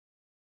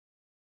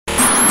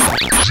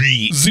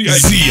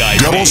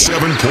Double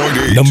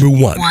 7.8. Number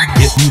one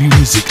hit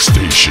music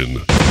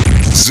station.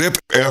 Zip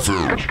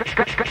FM.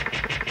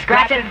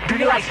 Scratching, do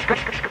you like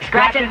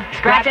scratching?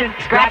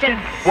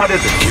 What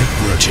is it? Get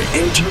ready to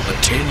enter a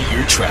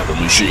 10-year travel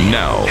machine.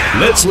 Now,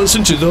 let's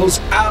listen to those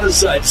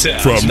out-of-sight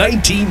sounds from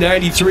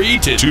 1993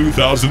 to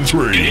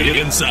 2003.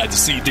 Inside the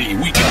CD,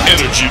 we got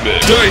energy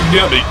mix,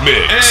 dynamic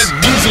mix, and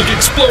music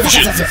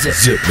explosion.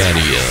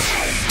 ZIPmania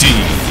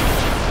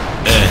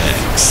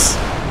DX.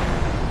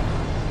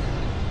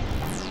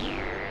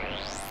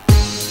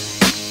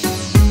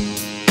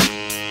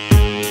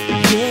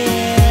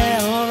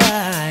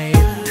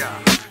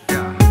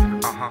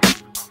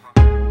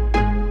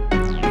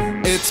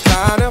 It's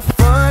kind of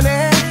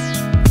funny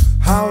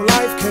how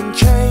life can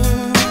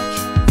change,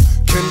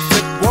 can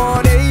flip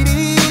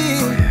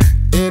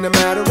 180 in a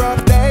matter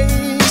of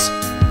days.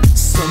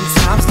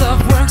 Sometimes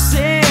love works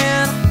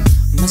in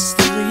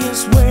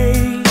mysterious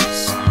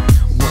ways.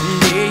 One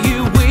day you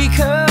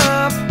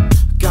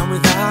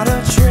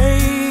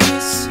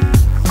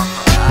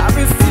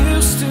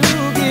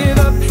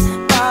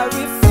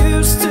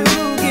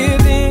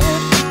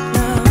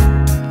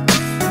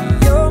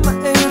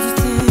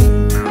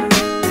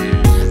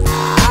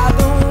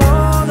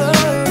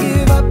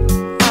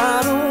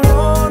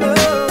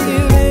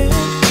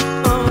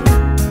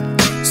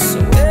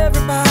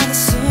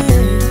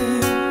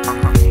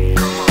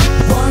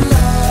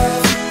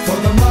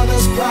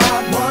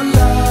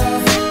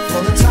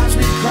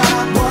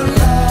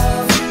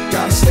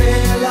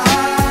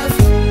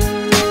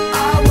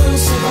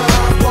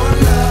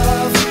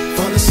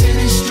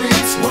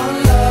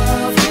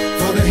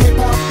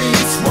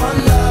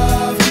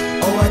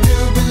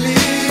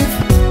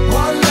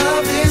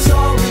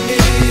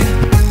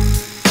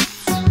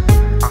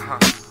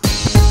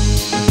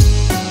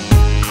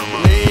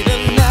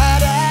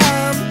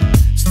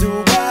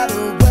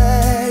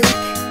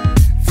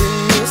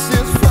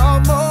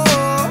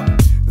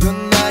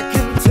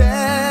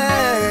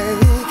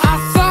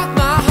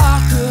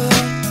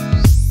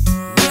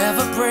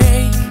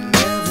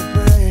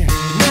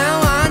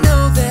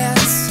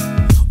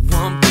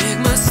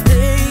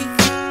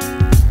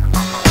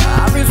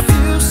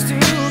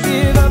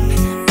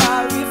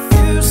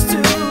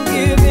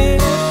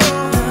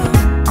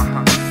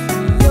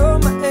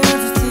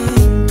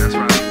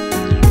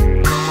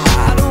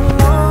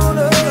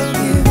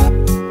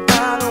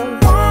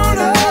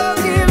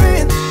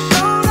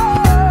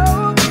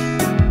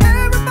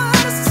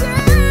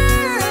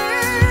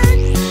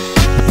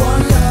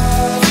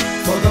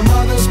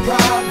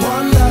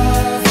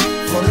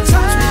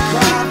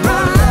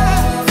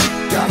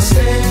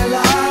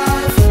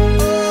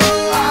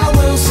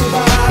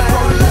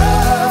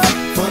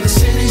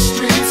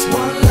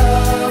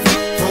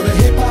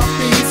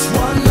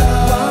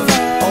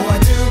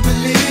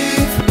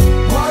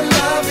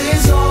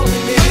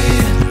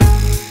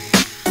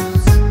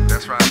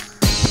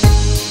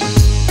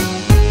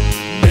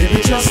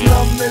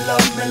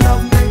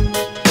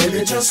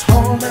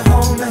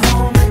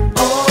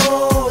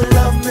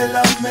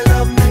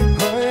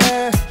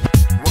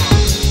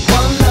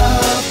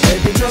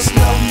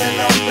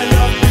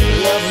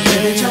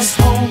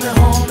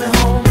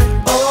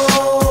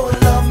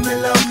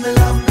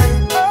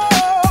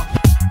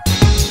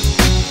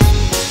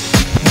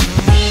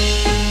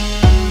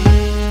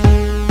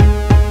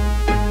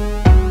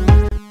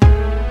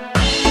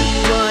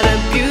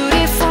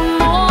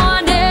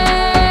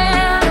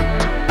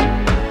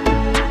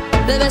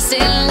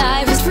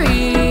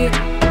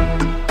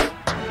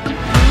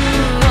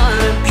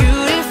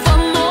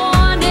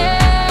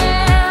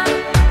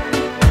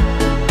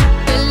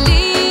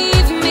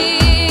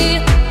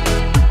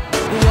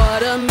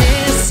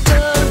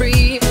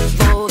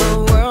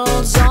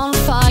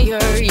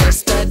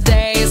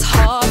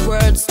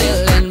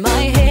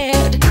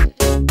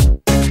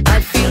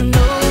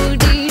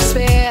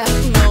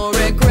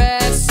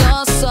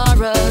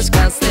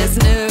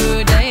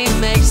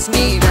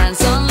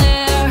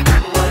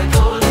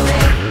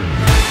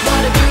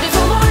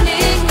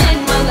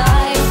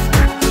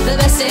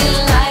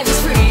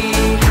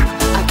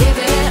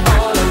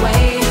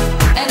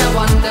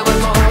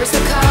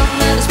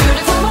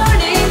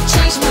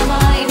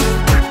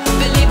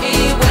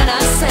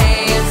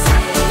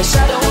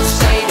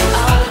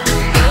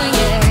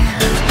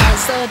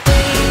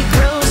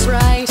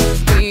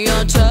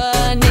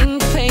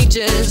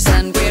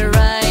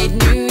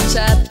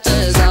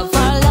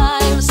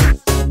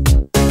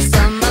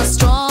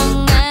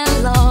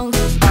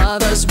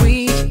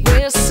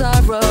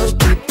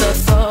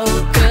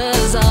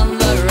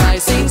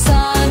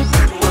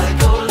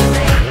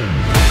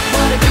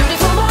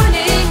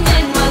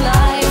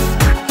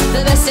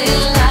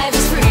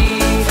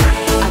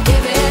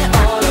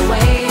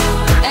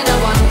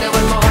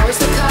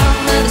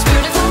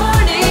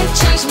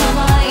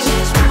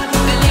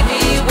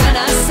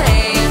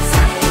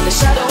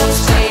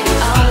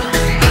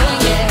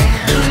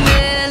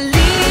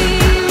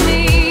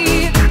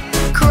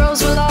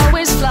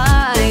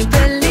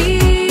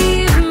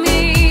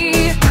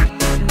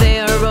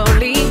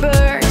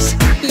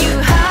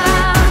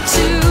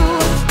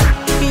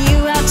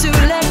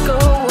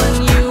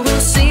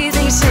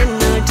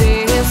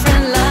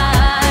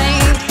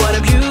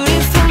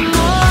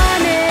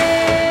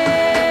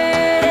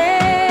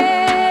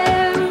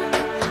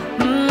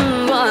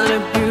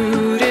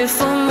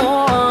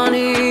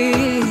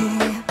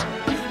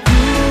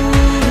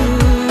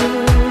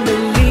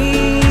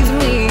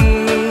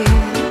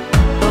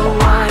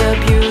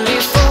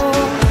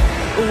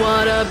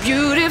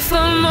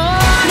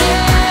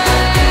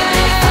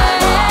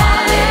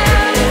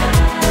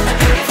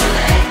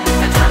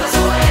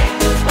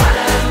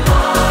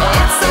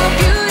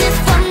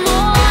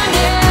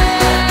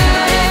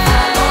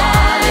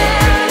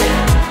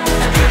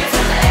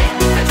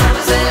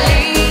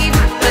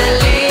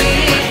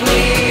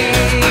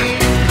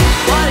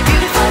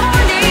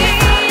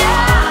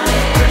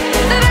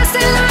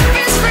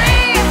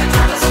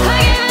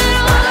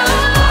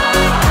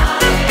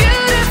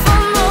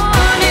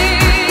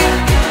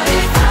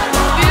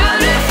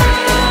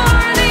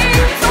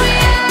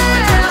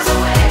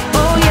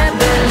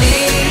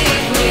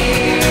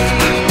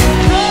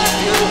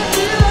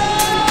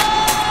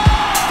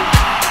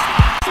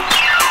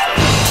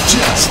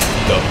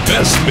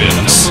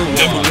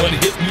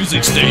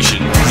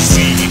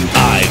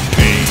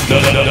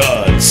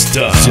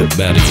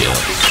ZIPmania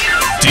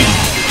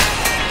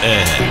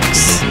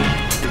DX.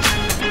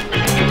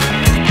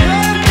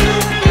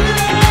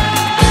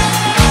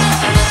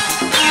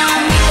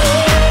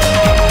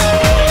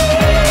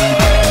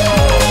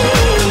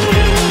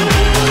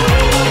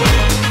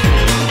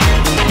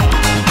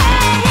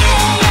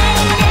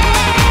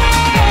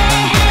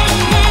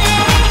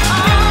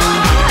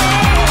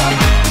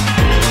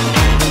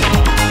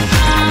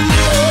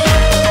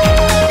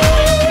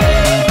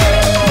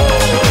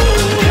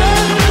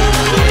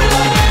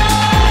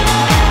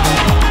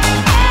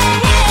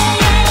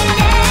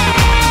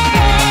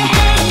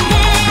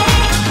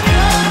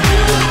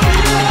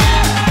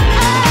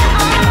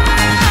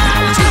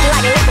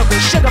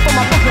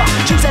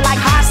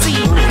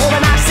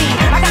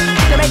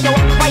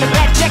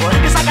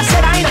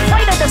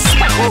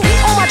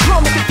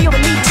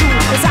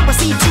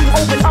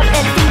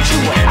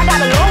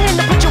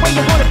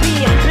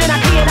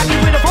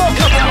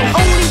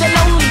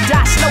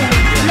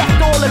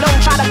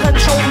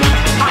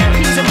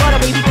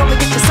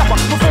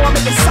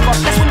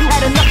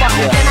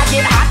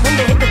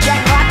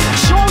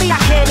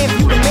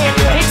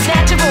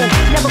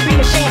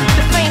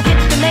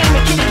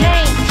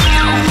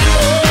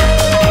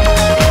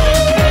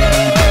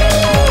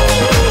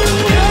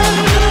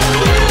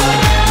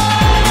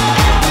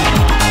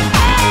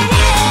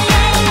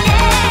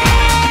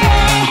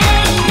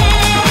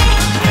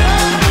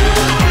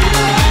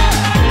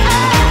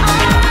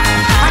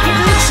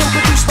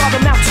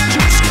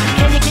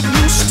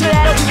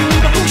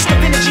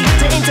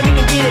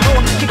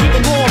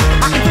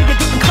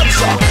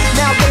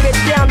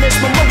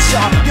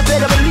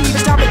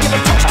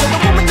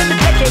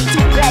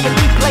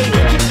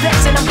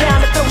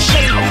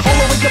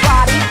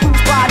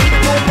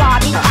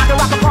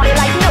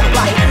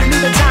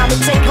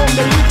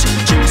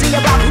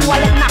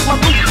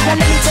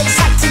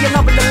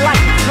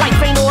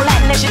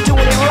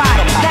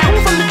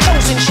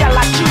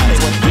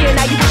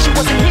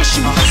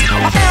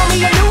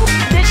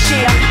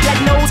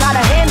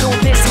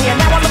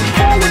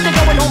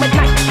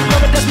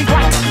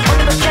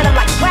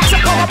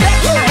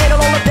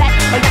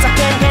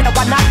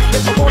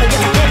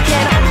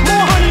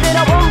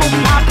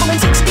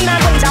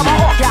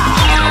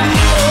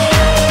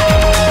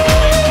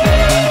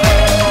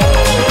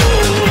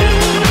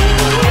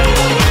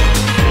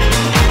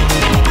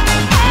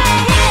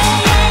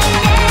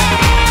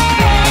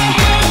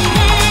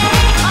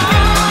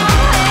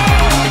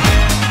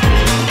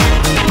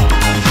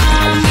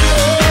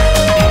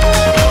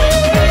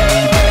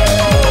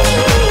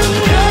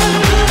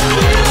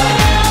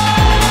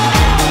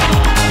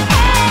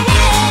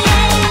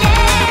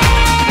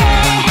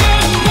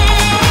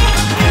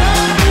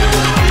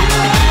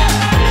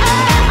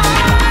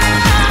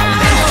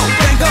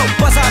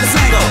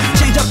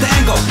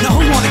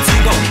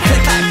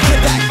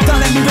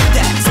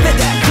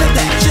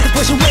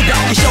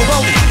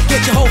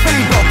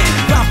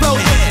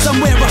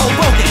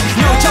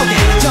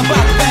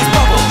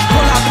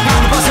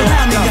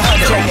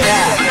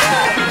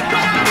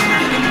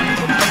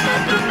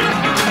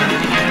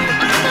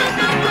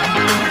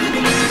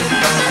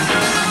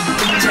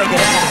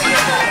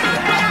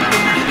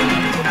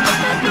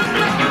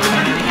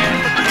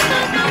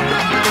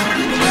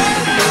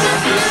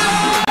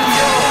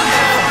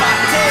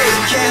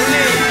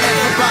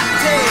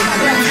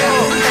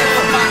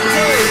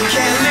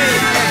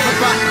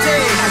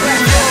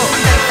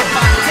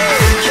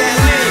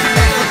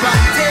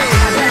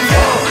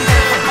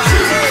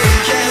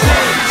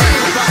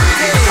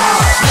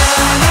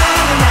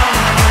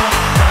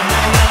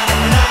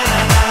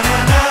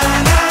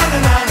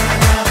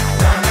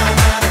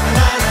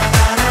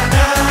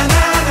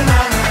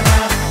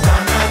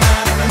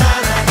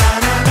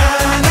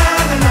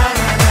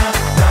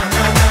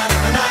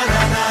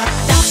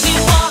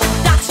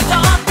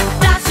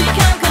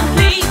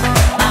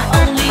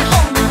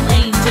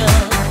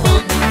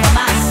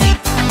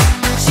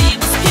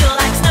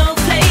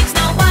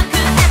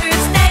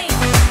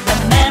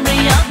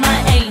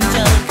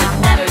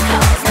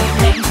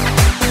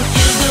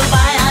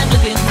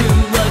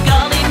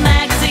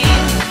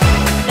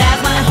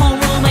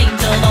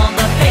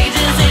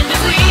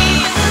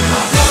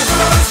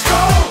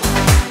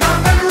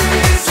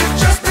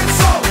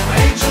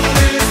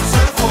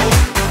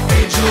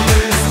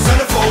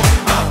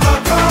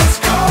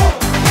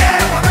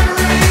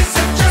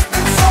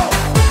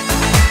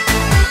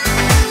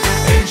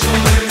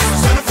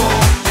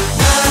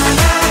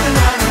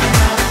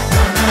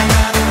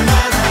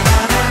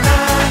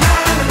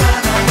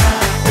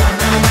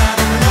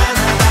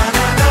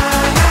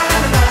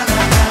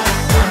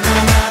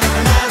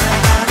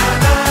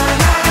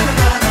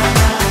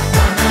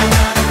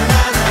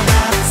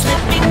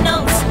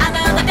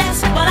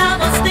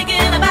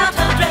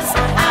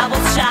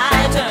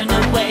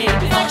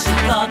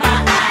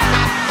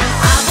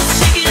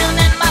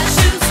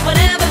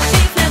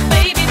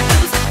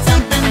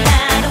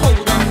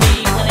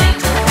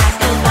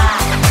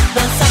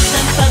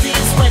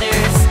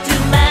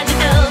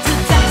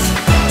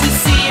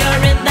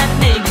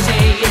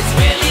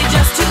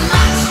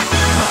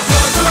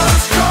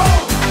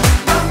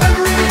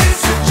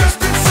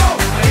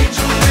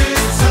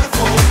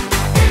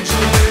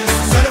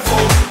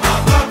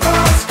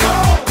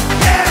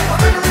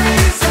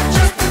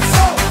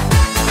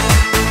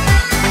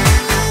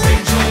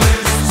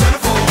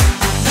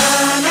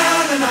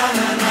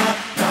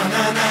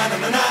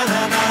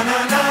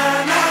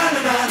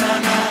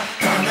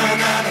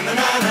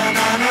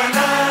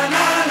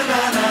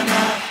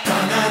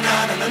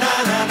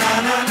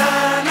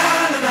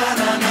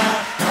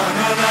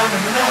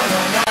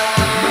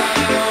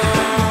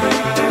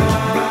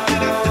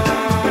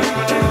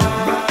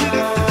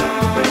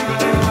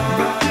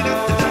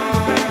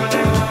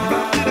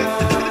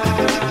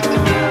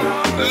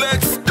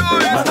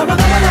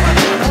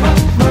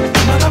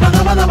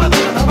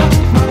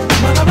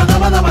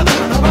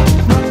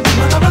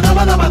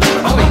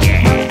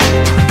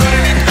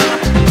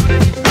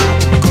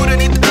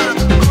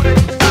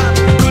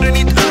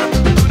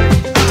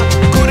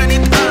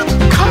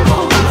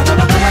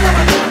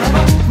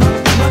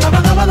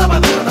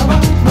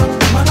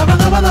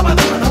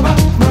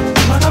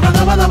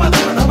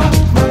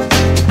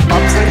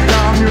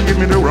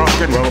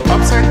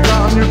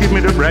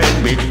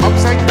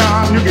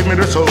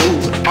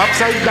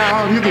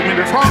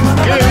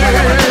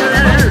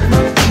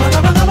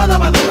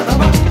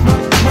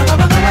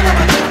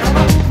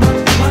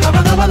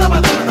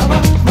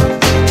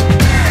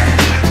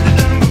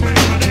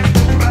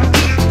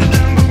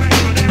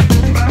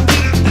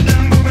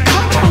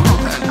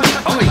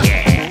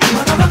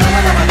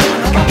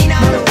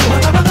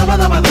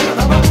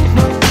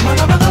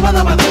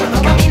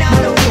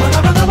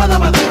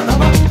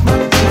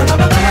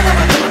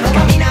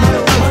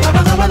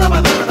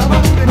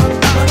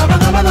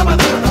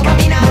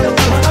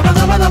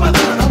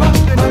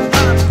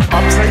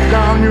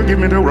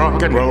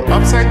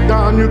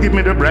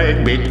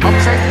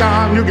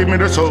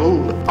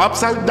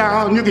 Upside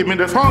down, you give me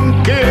the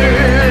funky. Oh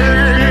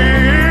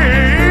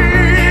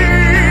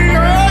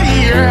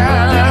yeah,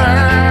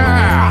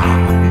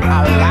 I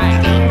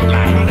like it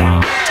like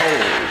that. Oh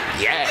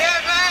yeah. Yeah,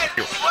 man.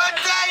 What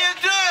day you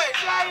do it?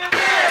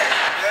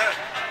 Yeah.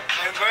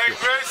 And very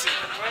crazy.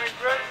 Very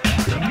crazy.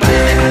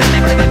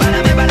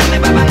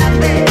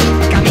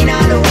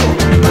 Caminalo.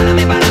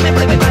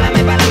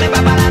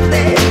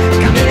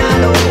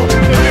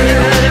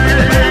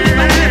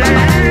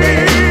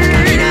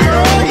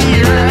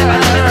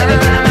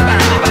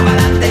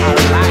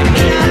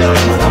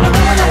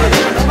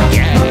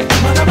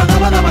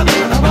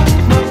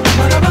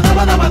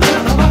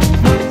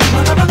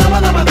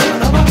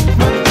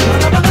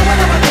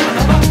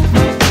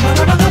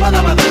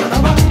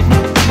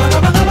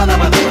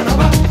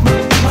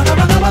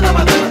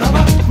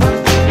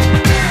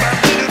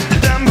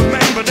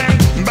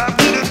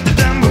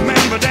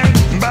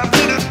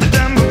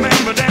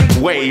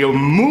 Way you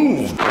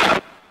move.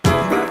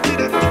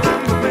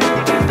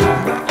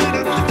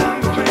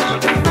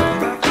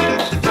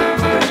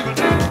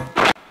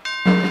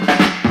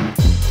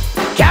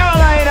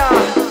 Carolina,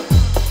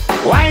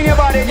 wine your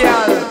body,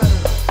 girl.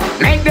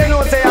 Make them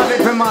know say I'm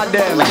it for my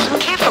them. Listen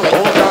carefully.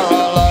 Oh,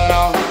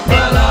 Carolina.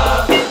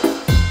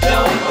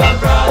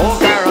 Oh,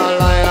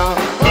 Carolina.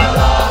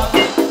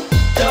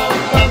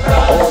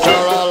 Oh,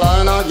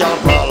 Carolina, girl,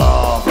 brother.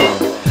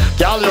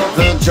 Girl, you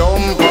can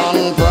jump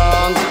and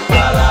prance.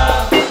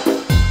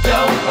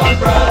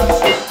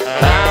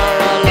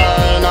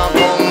 Carolina,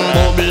 come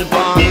bubble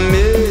pon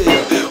me.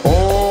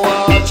 Oh,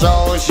 watch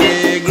how she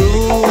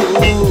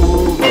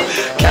groove.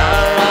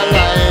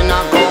 Carolina,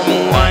 come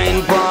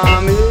wine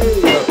pon me.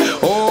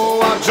 Oh,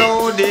 watch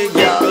how the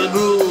girl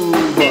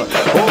groove.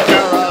 Oh,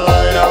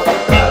 Carolina.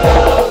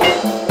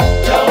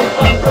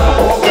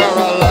 Oh,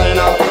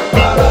 Carolina.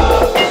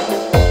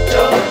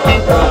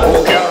 Oh,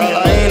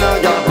 Carolina,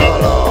 girl,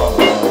 brother.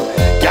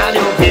 Girl,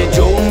 you be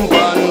jump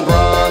and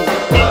prance.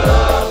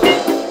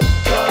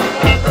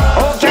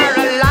 Oh,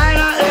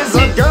 Carolina is a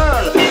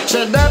girl. She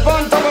dead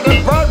on top of the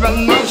world, and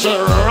now she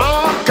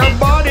rock her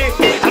body,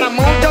 and I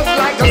move just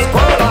like a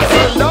squirrel. I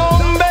said,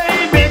 "Don't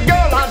baby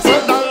girl," I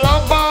said, "I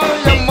love how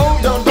you move.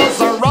 You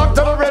just a rock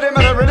to the rhythm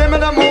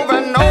and the move,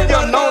 and know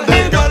you know the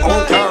girl."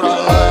 Oh,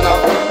 Carolina.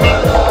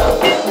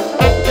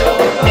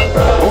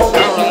 Oh,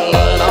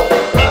 Carolina.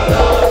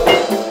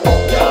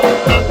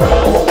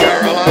 Oh,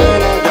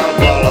 Carolina, girl,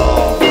 brother.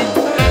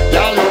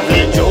 Girl, you be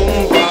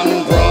jump and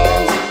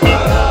prance.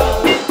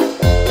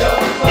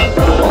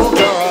 Oh,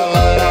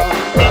 Carolina.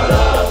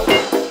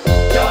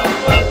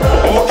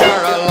 Oh,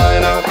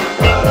 Carolina.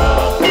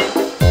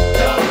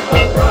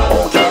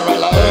 Oh,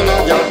 Carolina,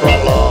 girl,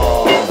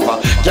 brother.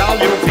 Girl,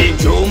 you be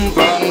jump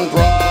and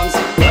prance.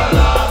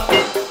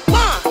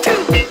 1,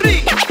 2, 3,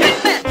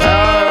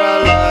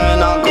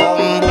 Carolina,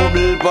 come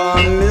bubble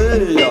pon me.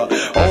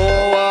 Oh,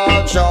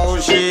 watch how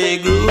she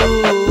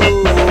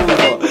groove.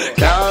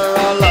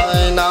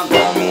 Carolina,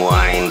 come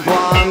wine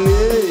pon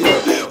me.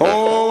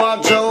 Oh,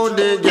 watch how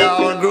the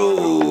girl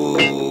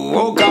groove.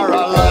 Oh,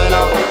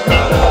 Carolina.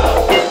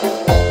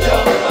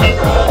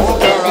 Oh,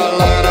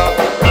 Carolina.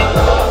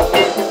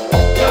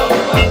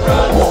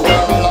 Oh,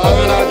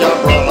 Carolina, girl,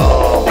 brother.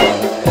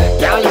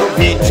 Girl, you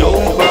be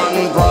jump and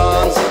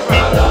prance.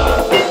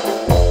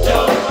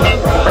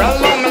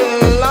 Brother, me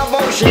love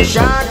how she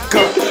shock.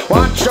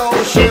 Watch how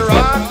she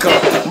rock.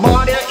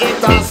 Body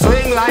it a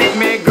swing like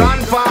me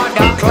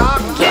grandfather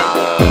clock.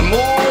 Girl,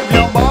 move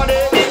your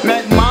body,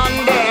 make man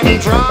them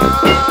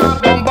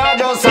drop. Bumper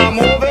just a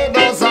move it,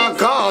 just a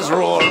cause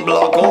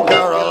roadblock. Oh,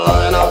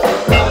 Carolina.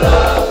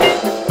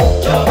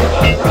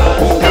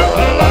 Oh,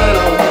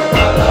 Carolina.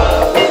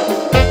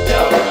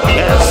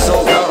 Yes, so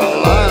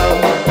Carolina.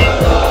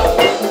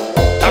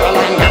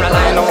 Caroline,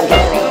 Caroline, oh,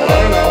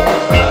 Carolina.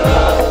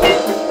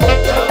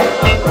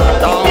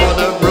 Down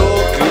the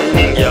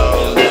Brooklyn,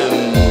 girl,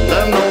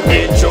 them know be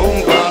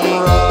jump and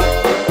rock.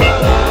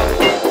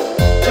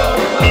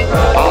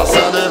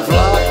 Also the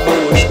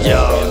Flatbush,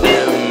 girl,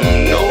 them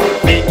know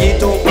be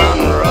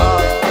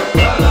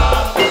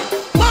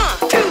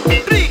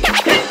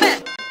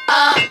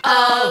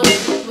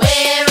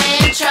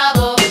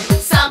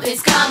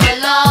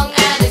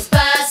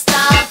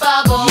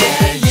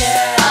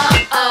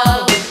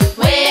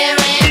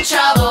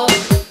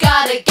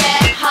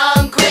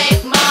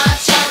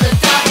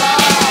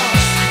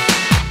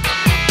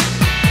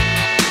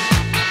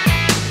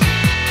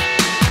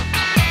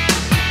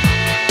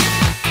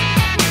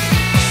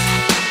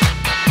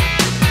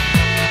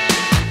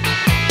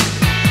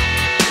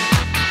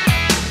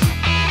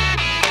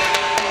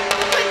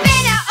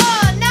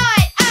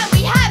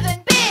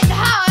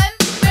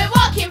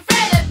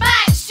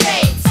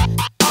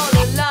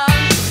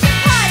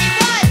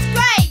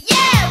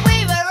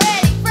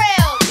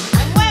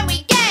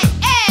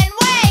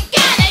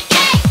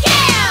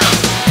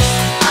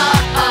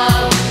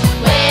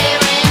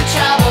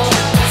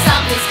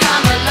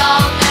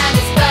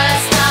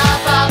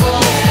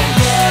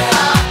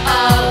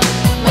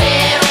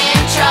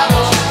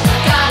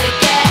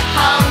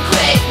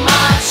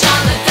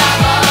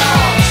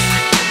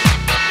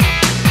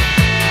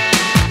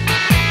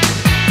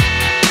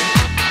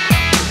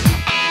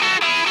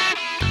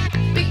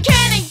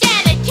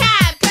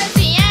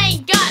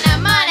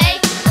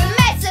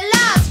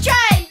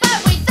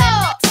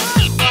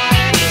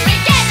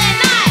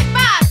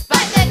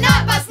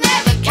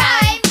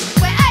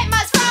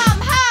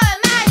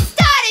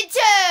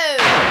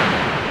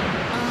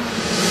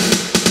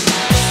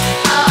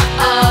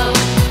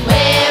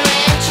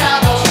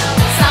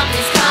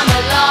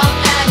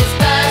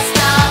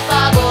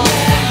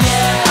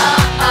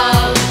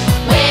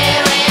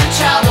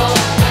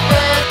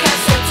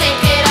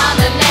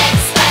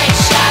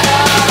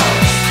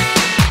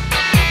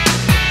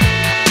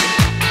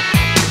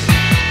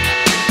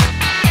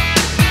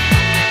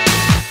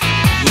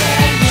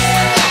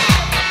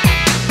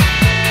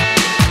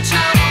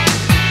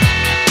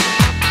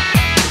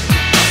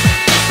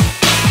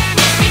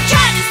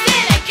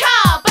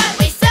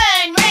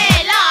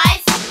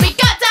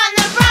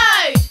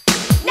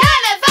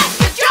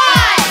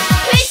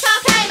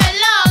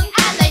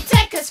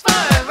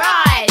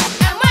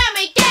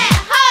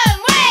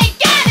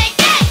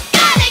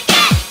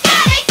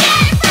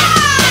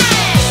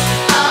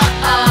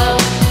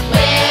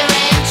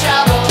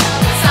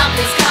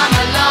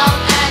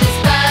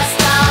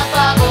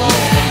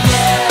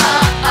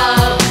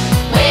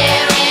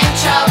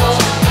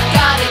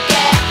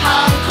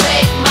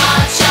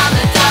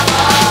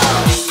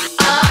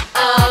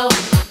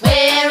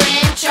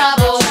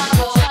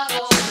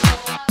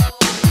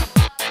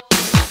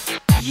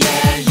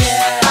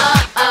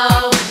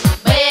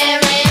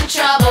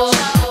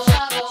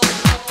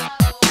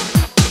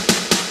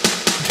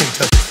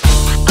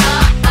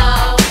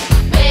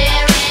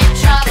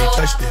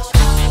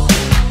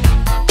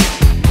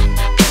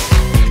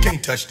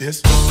can't touch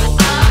this.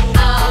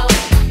 Uh-oh,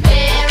 we're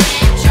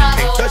in trouble.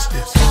 Can't touch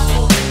this.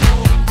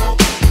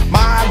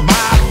 My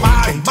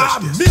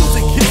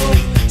music hits me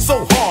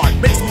so hard,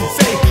 makes me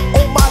say,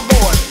 oh my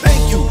Lord,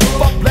 thank you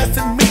for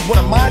blessing me. What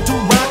a mind to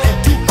rhyme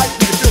and to hype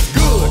me, it feels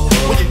good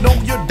when you know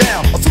you're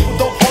down. A super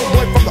dope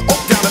homeboy from the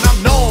Oak Town, and I'm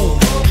known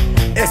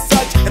as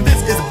such. And this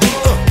is a beat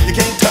you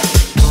can't touch.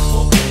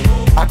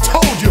 I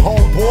told you,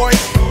 homeboy,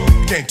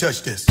 you can't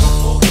touch this.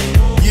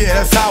 Yeah,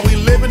 that's how we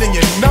living, and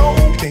you know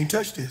you can't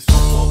touch this.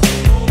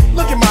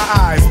 Look in my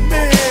eyes,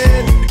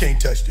 man, you can't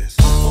touch this.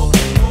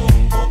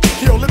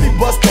 Yo, let me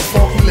bust the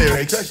funky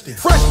lyrics.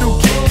 Fresh new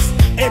kicks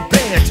and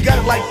bands, you got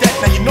it like that.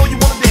 Now you know you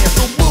wanna dance,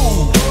 so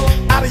move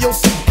out of your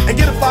seat and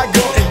get a fire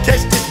girl and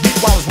catch this beat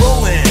while it's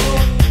rolling.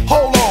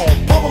 Hold on,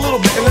 pump a little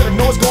bit and let them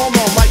know what's going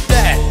on like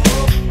that.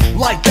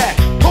 Like that.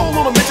 Hold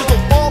on a minute, so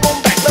fall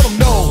on back. Let them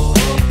know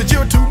that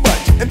you're too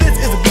much. And this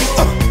is a beat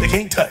they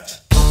can't touch.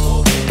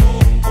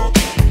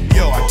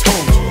 Yo, I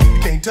told you,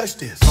 you can't touch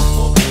this.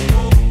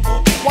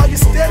 Why you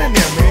standing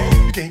there,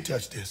 man? You can't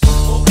touch this.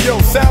 Yo,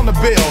 sound the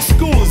bell,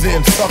 school is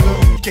in, sucker.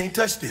 You can't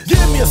touch this.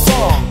 Give me a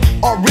song,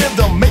 a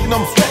rhythm, making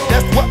them sweat.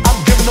 That's what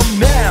I'm giving them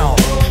now.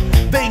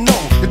 They know,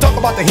 you talk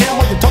about the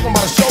hammer, you're talking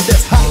about a show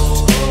that's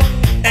hyped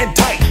and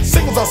tight.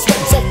 Singles are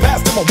sweating so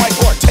fast, them a white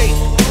or a tape.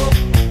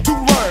 To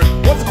learn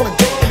what it's gonna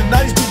take in the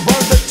 90s to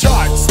burn the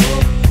charts.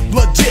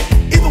 Legit,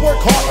 either work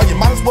hard or you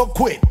might as well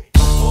quit.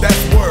 That's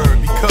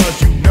word,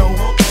 because you know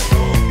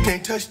you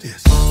can't touch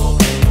this.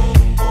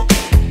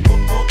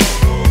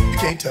 You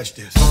can't touch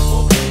this.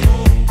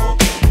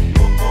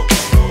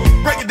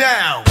 Break it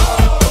down.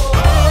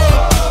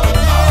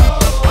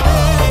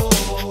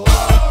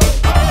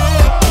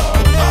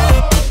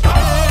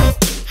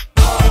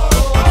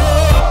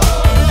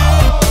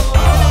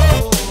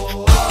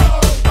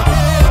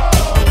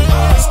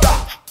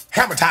 Stop.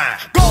 Hammer time.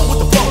 Go with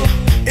the flow.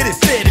 It is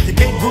said if you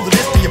can't groove to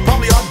this, then you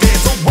probably are dead.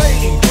 So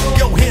wave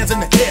your hands in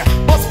the air.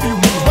 Bust a few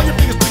moves. Run your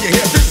fingers through your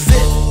hair. This is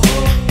it.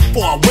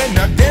 For a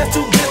winner, dance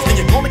to this, and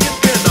you're gonna get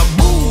better.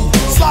 Move,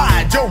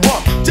 slide your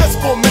rump. Just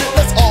for a minute,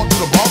 let's all do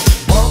the bump.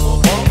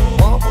 Bump,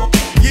 bump, bump.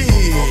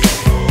 Yeah.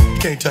 You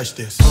can't touch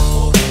this.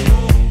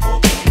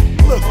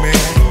 Look, man,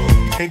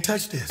 you can't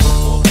touch this.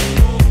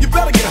 You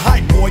better get a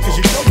hype, boy, cause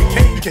you know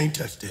you can't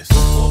touch this.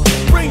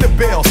 Ring the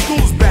bell,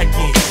 school's back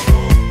in.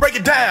 Break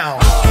it down.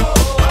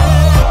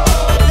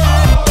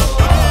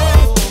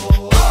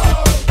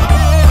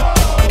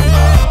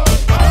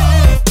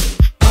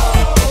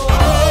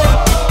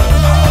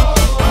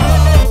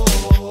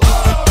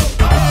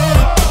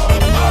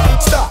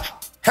 Stop.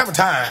 Hammer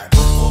time.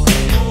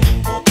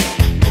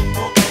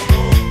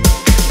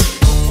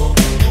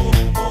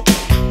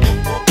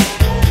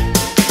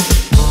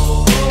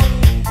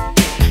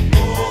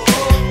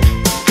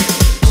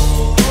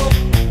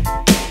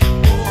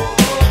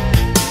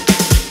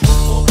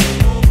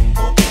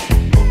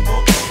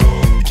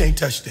 You can't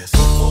touch this.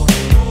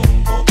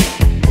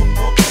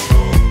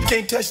 You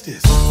can't touch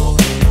this.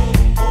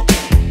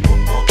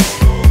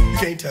 You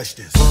can't touch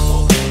this.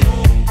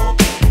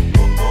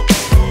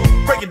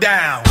 Break it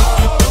down.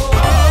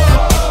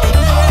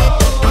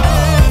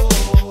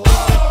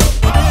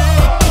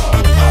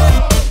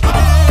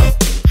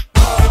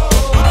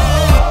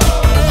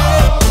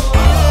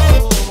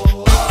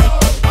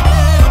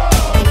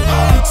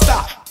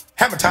 Stop.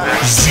 Hammer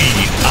time.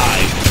 ZIP.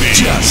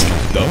 Just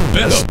the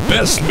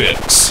best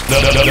mix.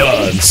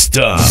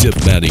 Non-stop.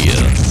 ZIPmania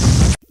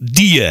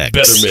DX.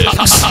 Better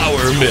mix.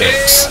 Power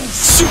mix.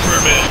 Super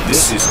mix.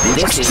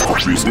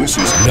 This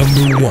is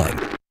number one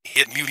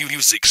hit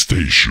music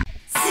station.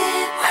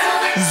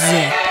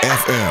 Zip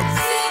FM.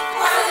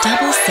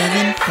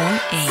 77.8.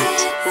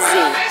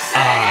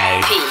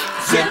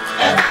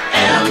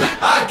 ZIPmania.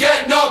 I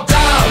get knocked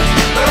down,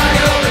 but I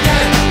get up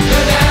again.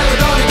 You're never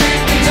gonna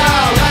keep me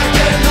down. I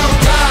get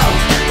knocked down,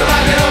 but I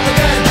get up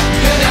again.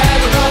 You're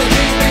never gonna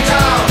keep me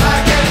down.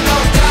 I get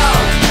knocked down,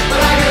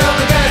 but I get up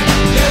again.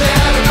 You're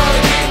never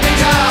gonna keep me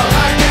down.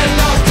 I get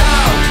knocked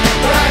down,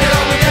 but I get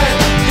up again.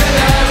 You're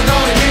never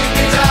gonna keep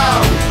me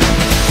down.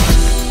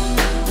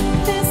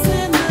 It's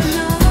in the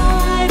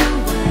night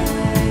away.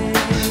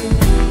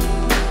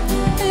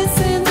 It's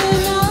in the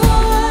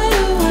night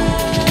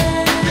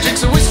away. He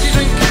drinks a whiskey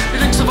drink, he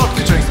drinks a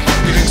vodka drink,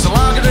 he drinks a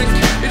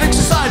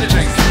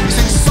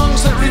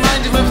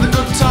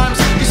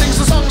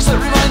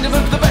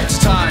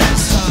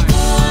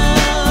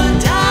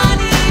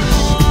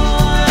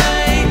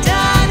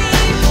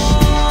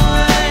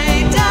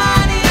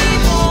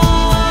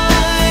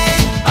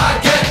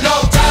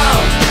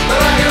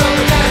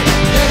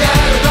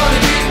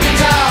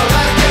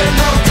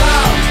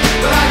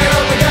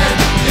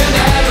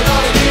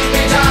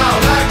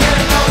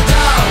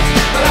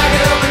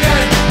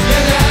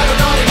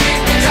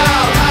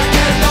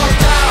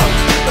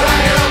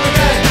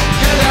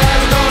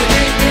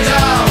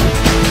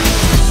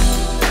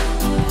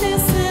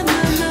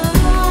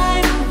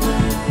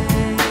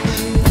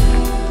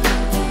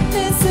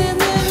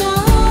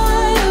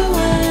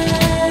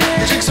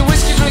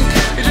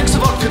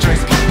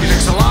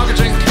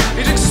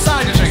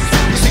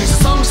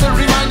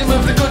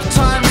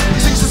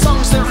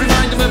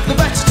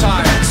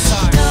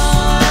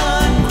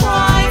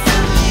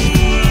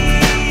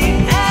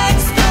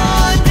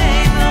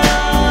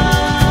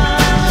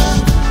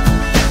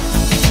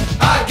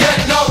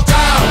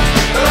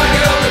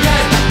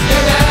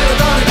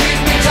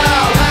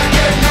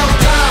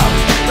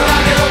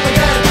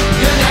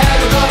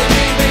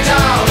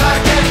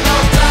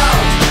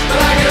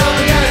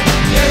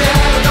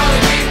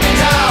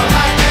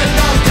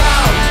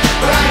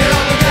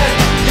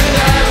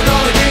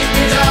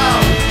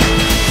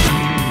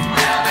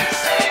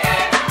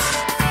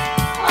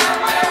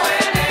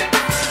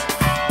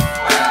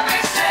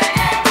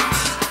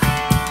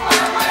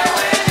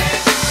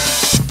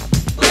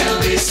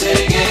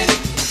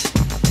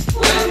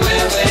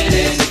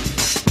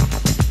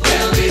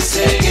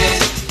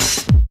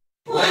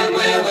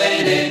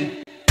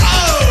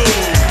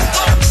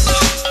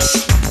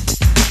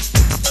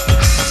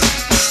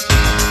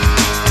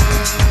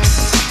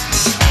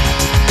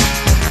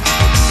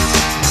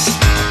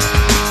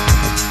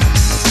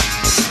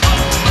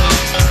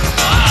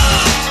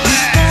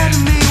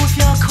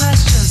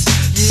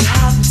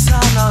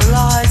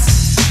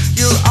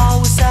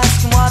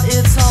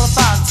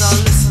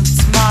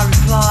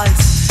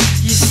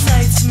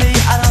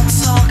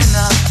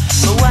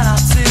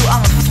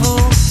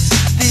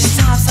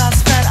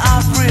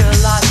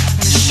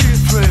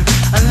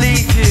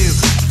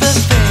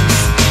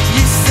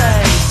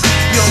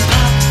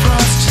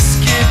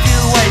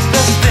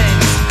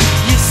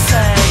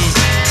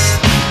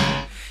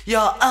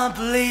You're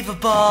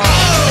unbelievable.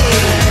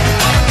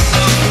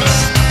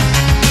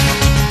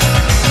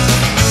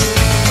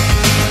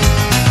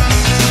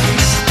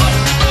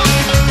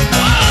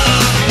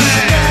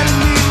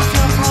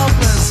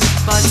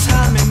 But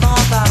tell me more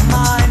about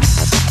mine.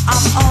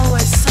 I'm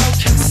always so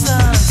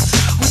concerned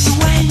with the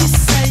way you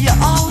say you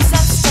always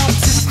have to stop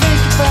to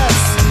think of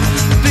us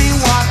being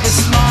one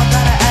is more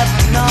than I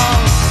ever know.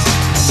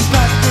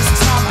 But this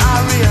time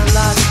I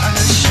realize I'm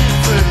gonna shoot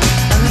through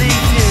and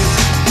leave you.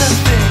 The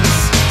things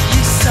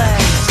you say,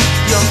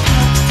 your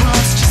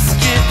purpose just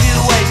give you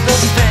away. The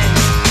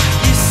things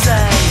you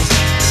say,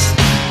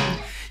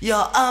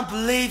 you're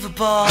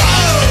unbelievable.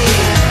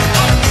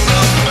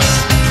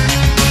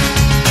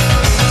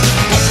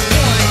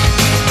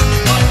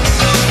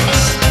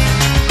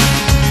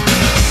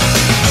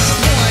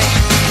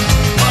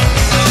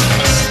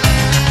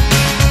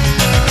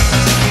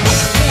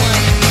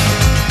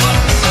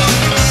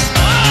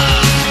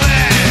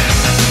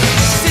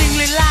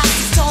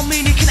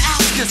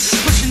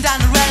 Pushing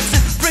down the reds and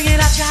bringing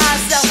out your higher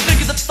self.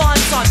 Think of the fun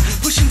times,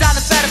 pushing down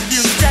the better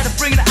view instead of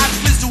bringing it out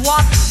to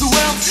what the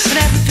world and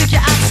everything you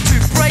ask to.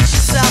 Brace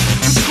yourself,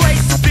 cause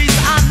grace and peace,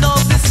 I know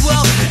this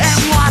world and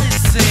what it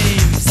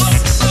seems.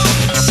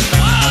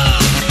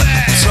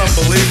 It's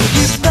unbelievable.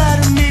 You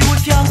better me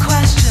with your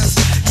questions,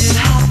 you'd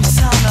help me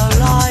tell no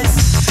lies.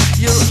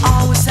 You're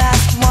always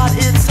asking what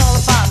it's all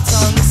about,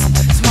 don't listen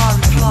to my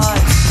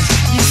replies.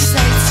 You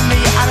say to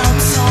me I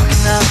don't talk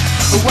enough,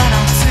 but when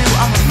I do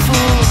I'm a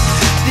fool.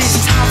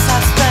 These times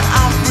I've spent,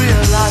 I've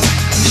realized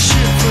you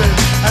shoot through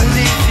and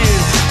leave you.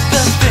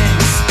 The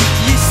things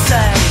you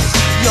say,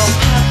 your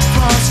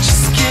purpose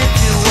just give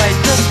you away.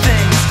 The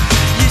things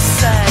you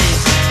say,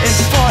 in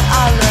thought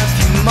I love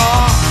you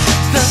more.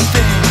 The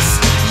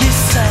things you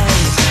say,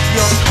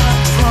 your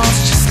purpose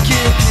just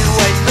give you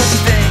away. The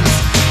things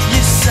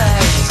you say,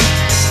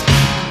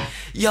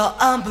 you're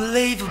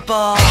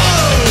unbelievable.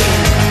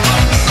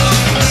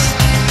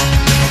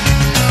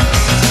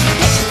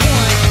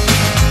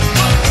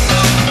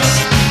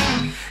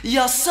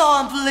 You're so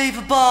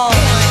unbelievable.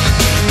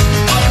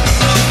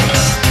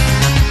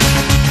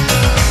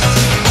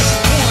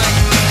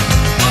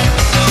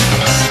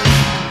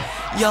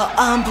 You're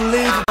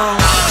unbelievable.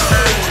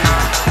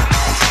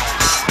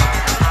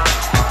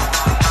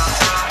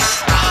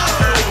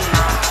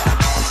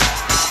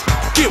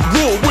 Get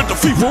real with the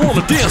fever on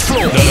the dance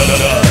floor.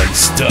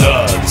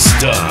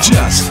 Non-stop.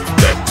 Just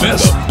the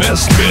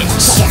best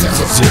mix.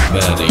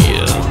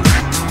 ZIPmania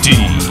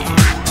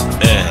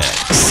DX.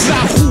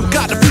 Now who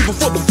got the fever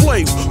for the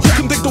flame? Who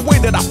can think the way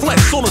that I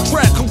flex on a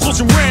track?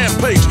 Conclusion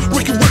rampage.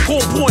 Rick on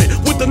point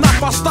with the knock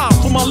my style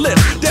for my left.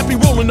 That be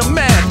rolling the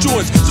mad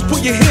joints. Just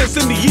put your hands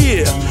in the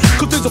air,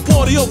 cause there's a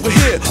party over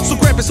here. So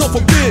grab yourself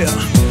a beer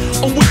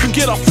and we can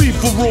get our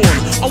fever on.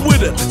 I'm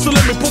with it, so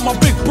let me put my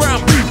big brown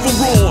beaver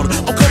on.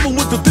 I'm coming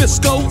with the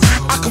disco,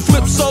 I can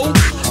flip so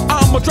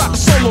I'ma drop a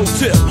solo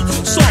tip.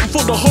 Something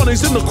for the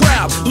honeys in the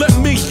crowd. Let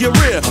me hear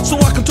it, so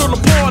I can turn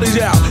the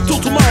party out till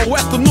tomorrow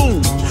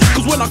afternoon.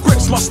 Cause when I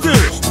grips my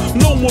stills,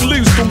 no one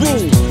leaves the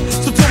room.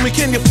 So tell me,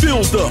 can you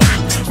feel the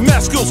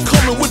mass skills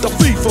coming with the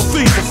fever?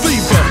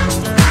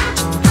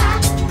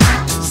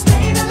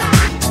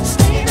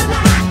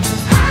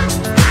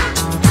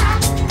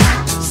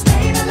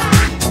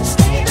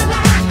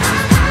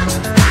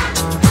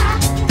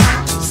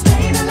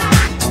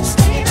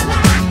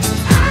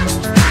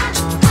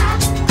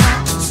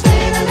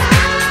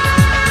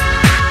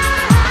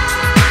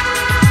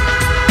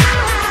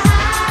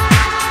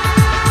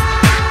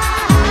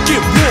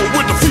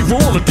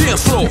 On the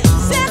dance floor.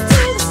 Step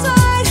to the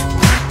side,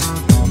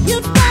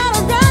 you gotta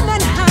run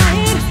and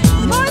hide.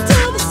 More to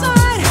the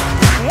side,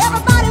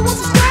 everybody wants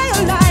to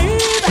stay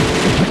alive.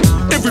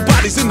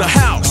 Everybody's in the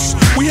house,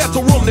 we have to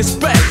run this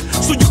back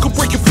so you can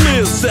break your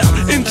flares out.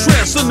 In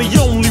trance, I'm the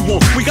only one,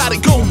 we got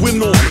it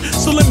going on.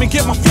 So let me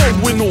get my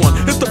flowing on.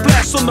 It's the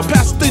blast on the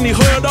past thing you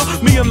heard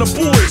of. Me and the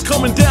boys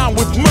coming down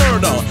with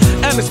murder,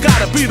 and it's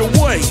gotta be the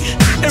way.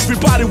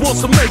 Everybody wants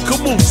to make a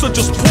move, so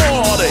just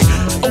party,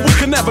 or we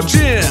can have a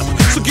jam.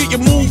 So get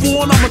your move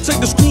on, I'ma take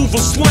this groove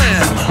and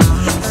slam.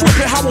 Flip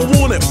it how I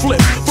want it,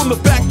 flip from the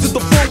back to the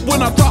front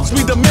when I drops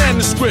me the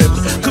manuscript.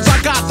 Cause I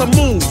got the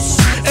moves,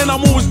 and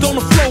I'm always on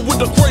the flow with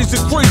the crazy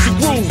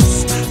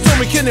grooves. Tell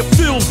me, can you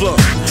feel the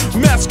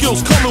math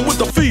skills coming with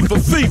the fever?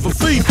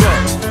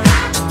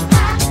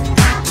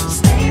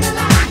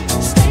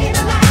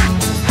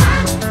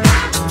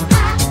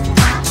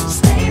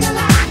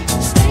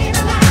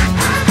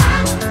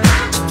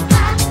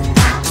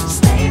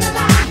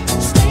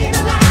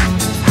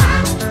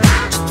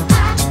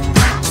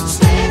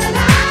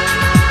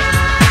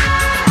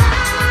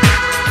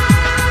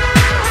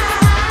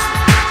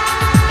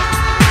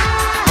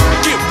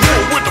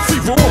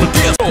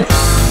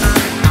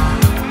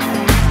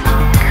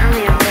 Come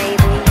here,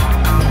 baby.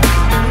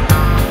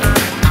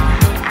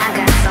 I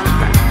got some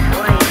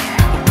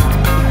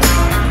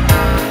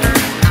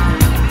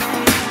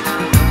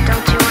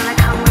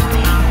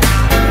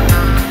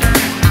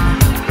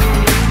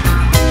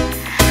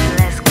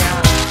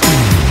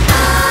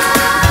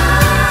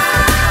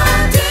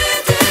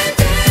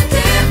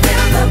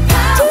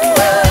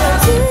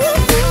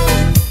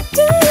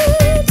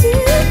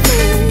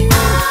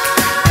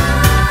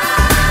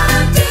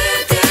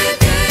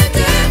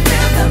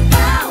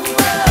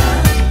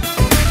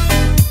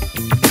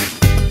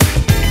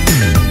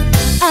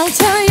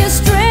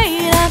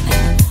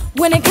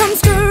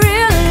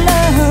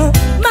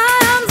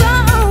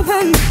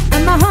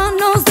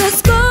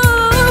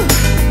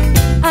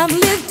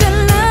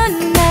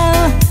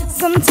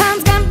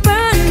sometimes got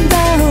burned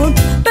down,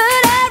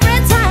 but every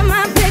time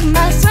I pick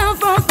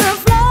myself off the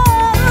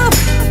floor.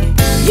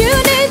 You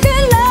need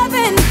good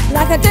loving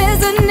like a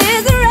desert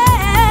needs the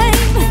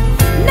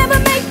rain. Never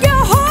make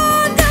your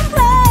heart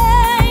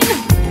complain.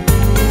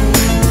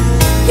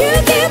 You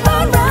keep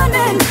on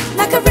running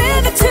like a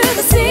river to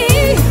the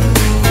sea.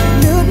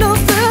 Look no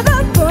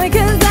further, boy,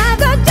 'cause I've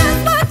got just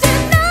what you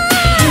need.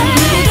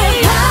 The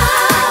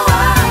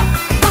power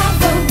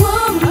of a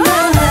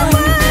woman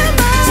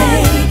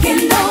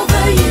taking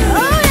over you.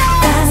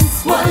 That's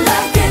what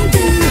love can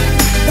do.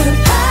 The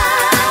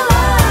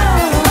power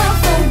of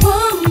a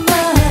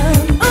woman.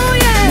 Oh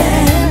yeah.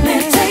 Let me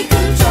take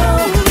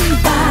control,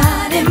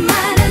 body,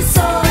 mind, and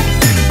soul.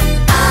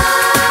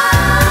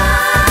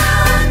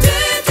 Do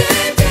you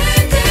feel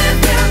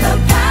the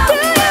power?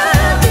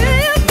 Do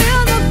you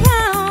feel the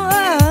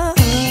power?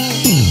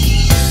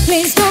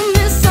 Please don't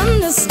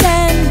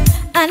misunderstand.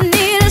 I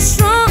need a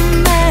strong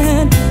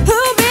man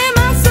who'll be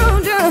my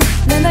soldier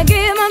when I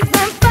give up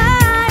the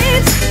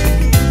fight.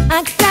 I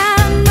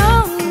gotta know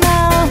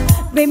now,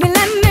 baby,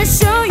 let me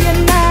show you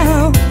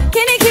now.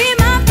 Can you keep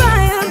my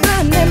fire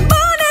burning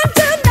morning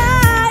to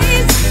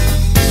night?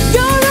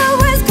 You're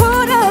always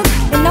caught up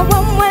in a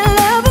one-way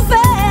love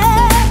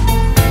affair,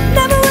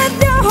 never with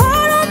your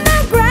heart on the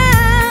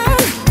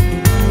ground.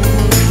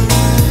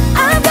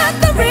 I've got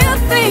the real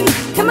thing,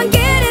 come and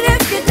get it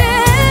if you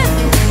dare.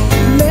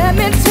 Let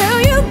me tell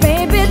you,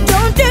 baby,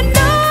 don't you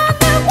know I'm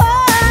the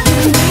one?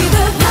 You need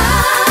the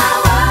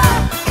power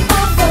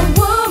of a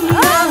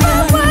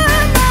woman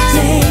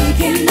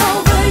taking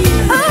over you.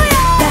 Oh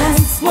yeah,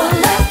 that's what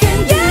love can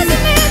do. Yes, you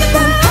need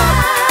the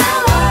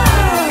power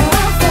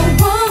of a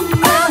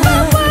woman.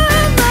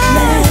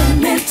 Let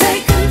me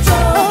take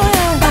control,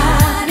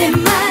 body,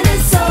 mind,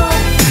 and soul.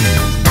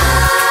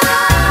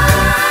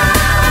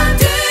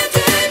 Do you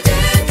feel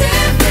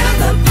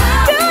the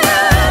power? Do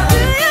you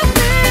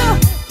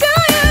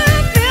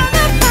feel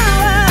the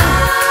power?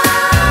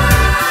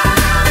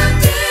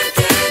 Do you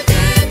feel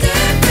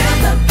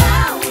the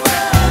power?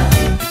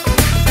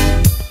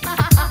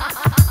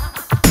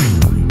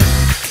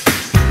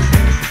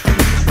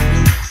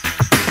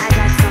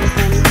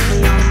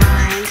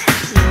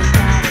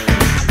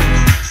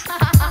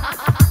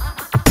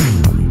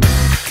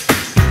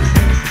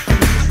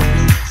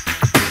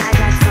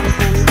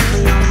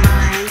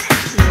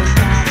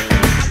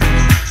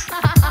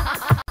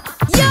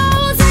 Yo,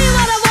 I'll tell you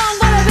what I want,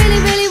 what I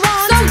really, really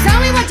want. So tell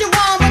me what you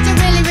want, what you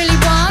really, really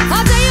want.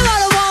 I'll tell you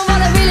what I want,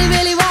 what I really,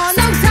 really want.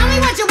 So tell me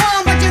what you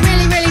want, what you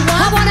really, really want.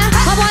 I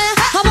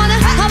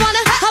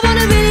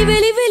wanna really,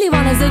 really, really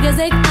wanna zig a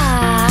zig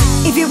ah.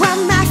 If you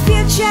want my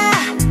future,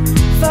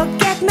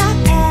 forget my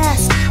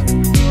past.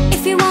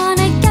 If you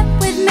wanna get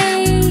with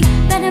me,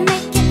 better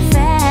make it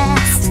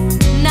fast.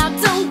 Now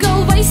don't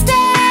go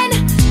wasting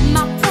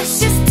my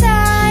precious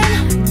time.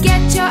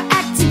 Get your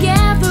act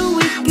together,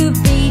 we could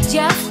be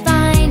just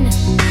fine.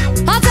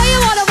 I'll tell you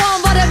what I want,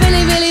 what I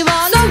really, really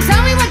want. So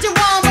tell me what you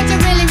want, what you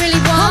really,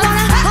 really want.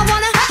 I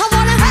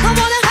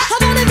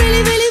wanna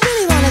really, really,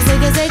 really wanna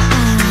zig a zig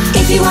ah.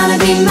 If you wanna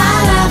be my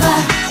lover,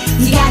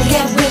 you gotta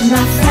get with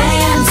my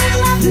friends.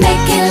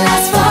 Make it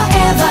last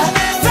forever.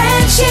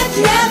 Friendship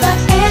never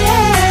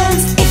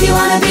ends. If you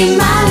wanna be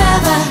my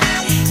lover,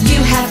 you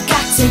have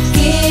got to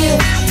give.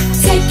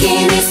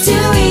 Taking is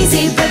too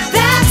easy, but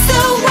that's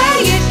the way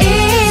it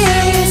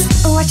is.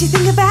 What you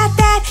think about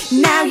that?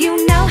 Now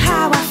you know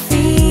how I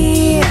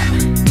feel.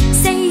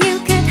 Say you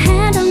could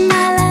handle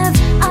my love.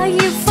 Are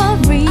you for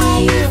real?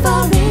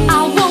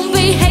 I won't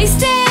be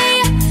hasty.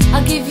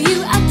 I'll give you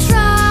a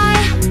try.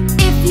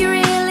 If you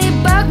really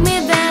bug me,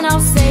 then I'll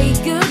say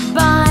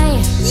goodbye.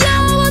 Yo,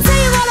 I'll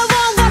tell you what I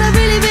want, what I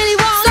really, really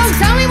want. So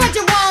tell me what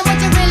you want, what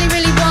you really,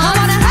 really want.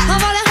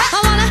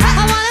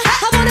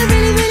 I wanna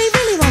really, really,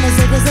 really wanna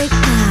zig a zig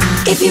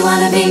ah. If you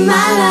wanna be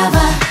my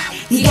lover,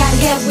 you gotta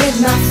get with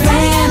my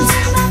friends.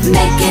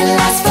 Make it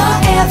last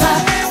forever.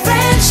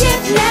 Friendship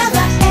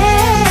never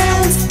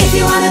ends. If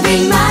you wanna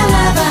be my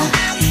lover,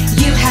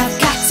 you have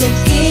got to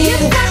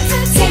give.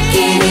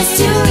 Taking is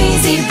too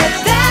easy, but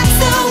that's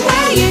the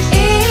way it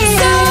is.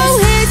 So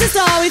here's the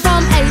story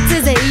from A to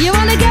Z. You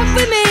wanna get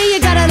with me, you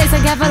gotta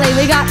listen carefully.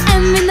 We got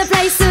M in the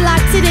place who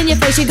likes it in your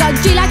face. You got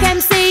G like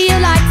MC, who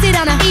likes it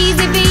on a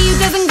easy V, who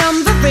doesn't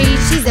come for free.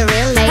 She's a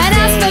real lady. And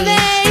as for me,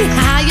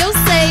 how you'll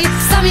see,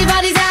 slam your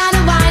body down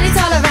and wine it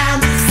all around.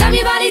 Slam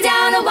your body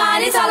down and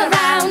wine it all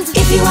around.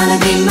 If you wanna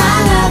be my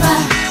lover,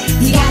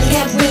 you gotta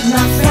get with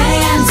my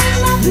friends.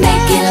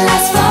 Make it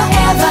last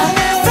forever.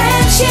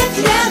 Friendship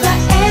never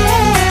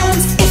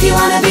ends. If you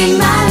wanna be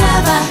my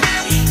lover,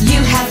 you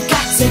have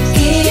got to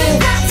give.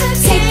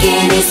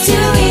 Taking is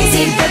too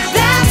easy, but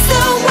that's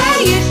the way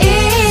it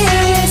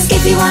is.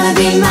 If you wanna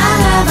be my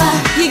lover,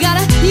 you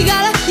gotta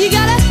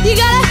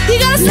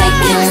make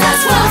it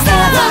last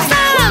forever.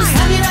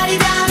 Slam your body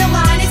down and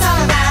wine it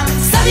all around.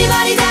 Slam your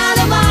body down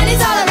and wine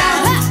it all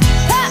around.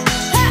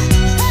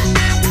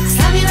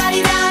 Slam your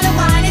body down and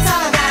wine it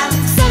all around.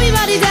 Slam your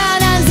body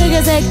down and zig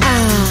a zig ah.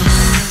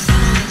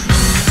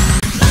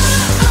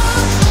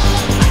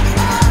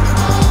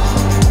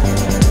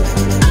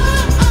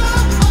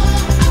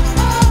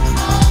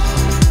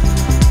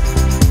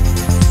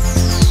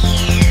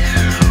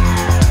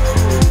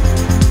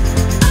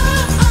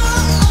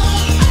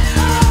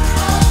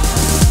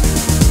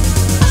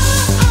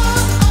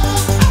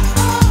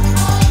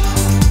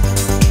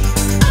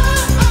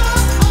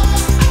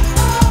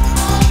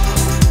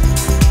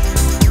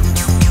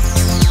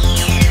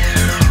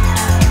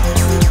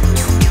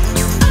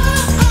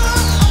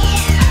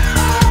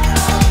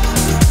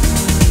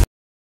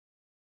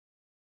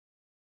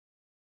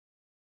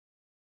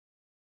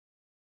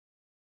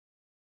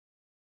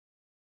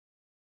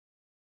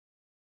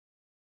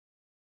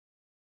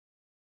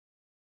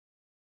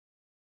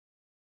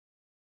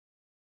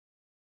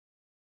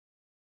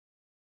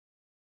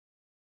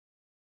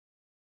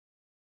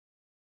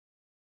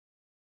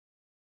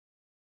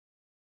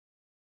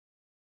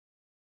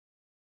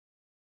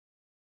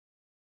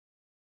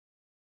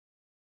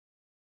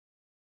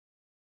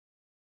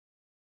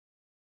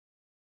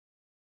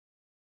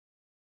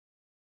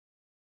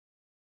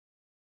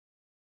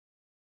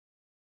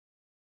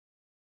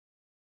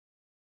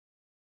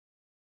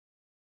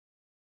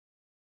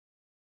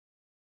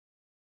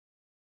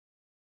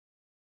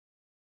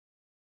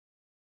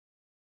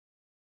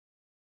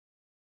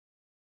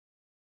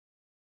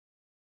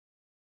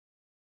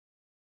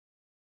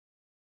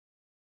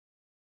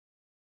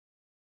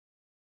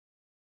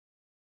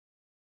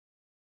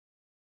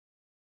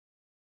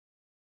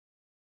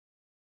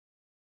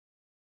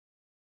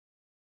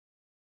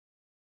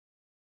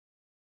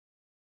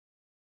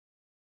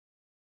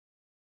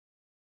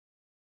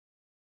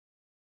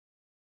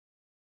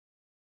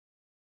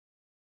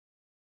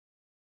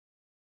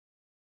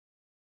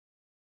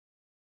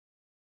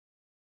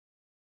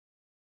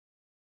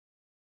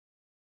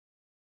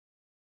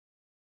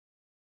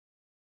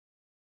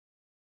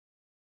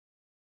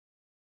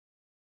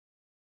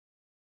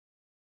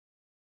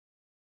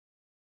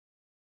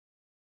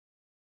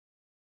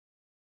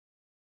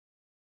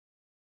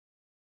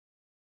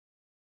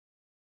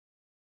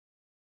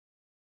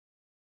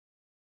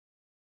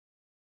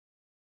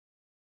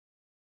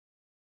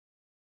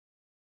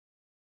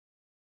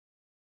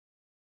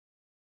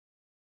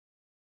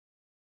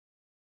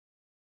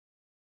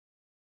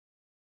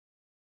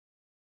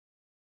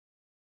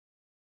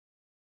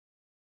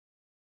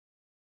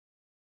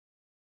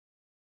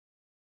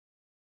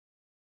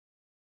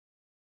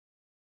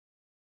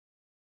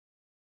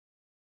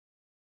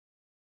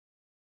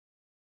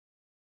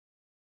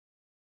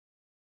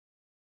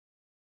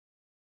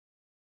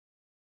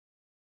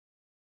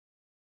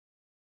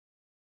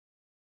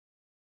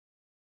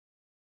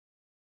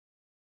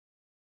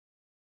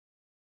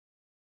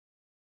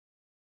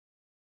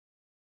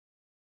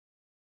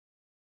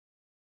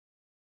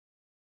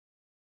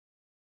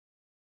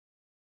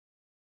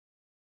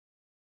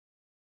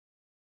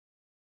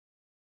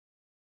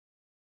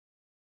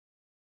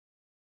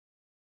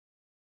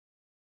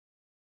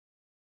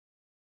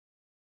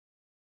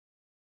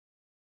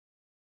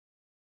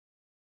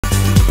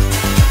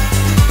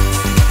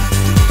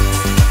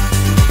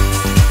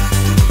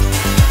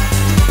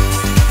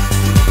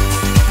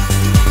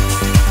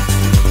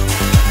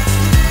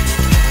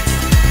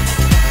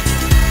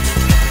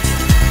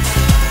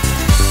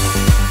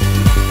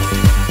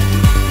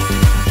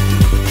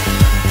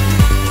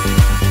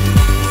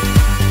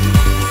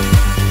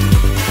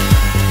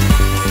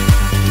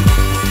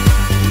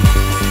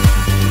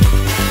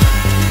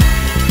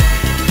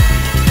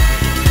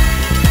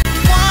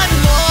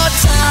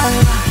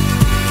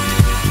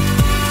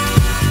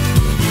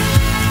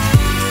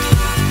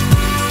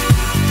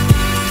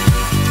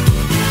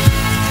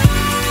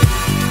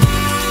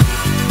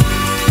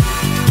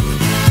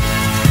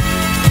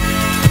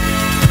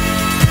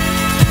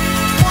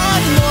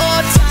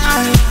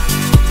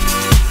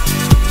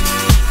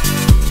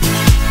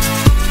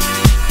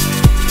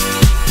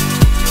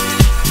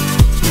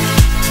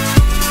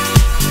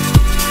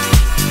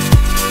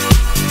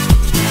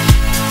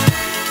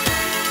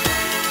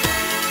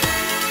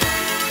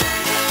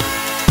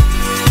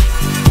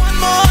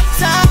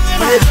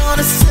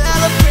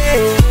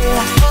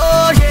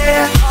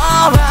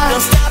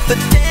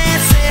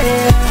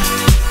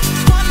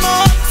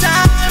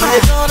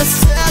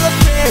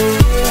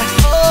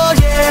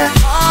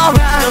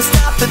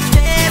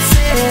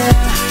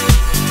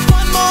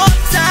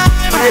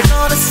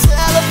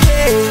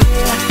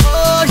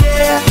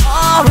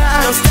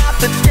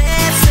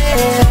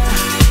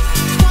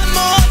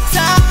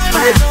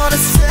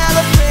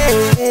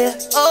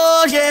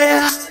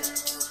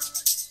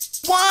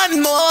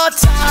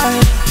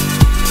 time.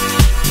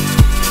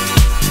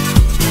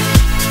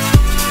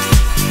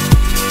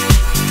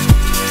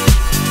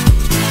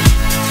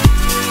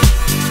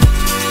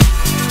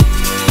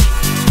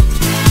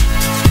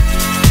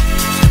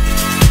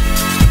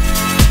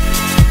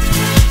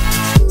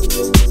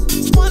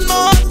 One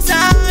more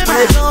time,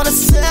 we're gonna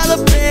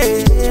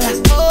celebrate.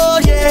 Oh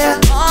yeah,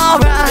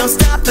 alright. Don't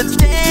stop the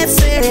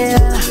dancing.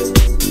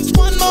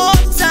 One more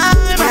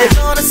time, we're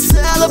gonna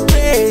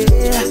celebrate.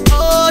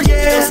 Oh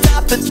yeah, don't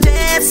stop the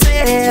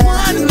dancing.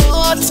 One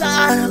more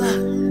time.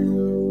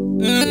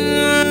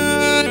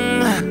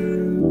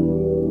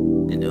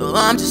 You know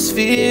I'm just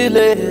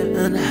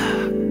feeling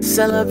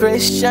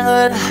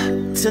celebration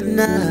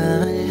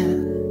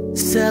tonight.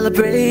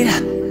 Celebrate.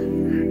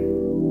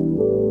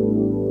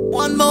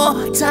 One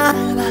more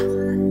time.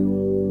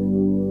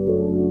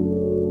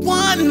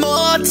 One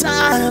more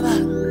time.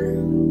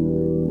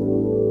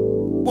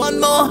 One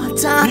more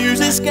time.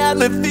 Music's got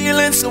me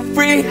feeling so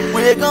free.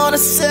 We're gonna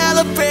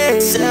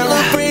celebrate.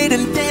 Celebrate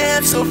and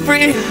dance so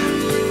free.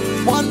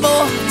 One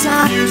more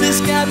time.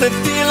 Music's got me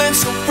feeling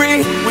so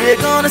free. We're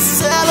gonna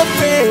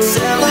celebrate.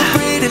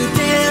 Celebrate and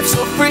dance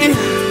so free.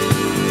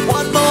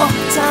 One more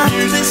time.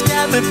 Music's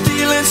got me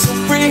feeling so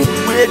free.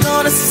 We're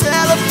gonna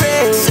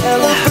celebrate.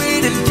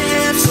 Celebrate and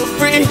dance so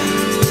free.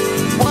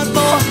 One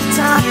more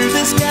time.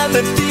 Music's got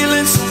me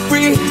feeling so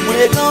free.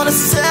 We're gonna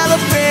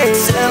celebrate.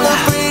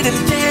 Celebrate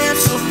and dance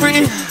so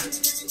free.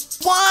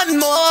 One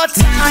more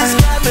time.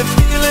 Music's got me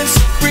feeling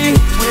so free.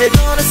 We're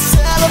gonna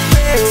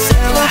celebrate.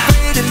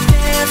 Celebrate and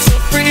dance so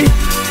free.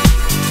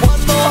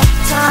 One more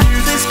time.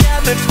 Music's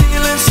got me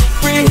feeling so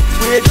free.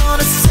 We're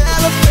gonna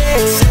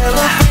celebrate.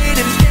 Celebrate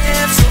and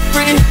dance so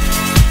free.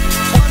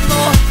 One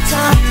more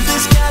time.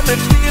 Music's got me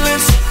feeling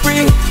so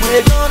free.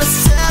 We're gonna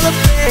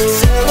celebrate.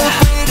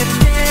 Celebrate and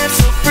dance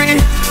so free.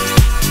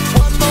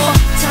 One more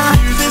time.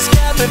 Music's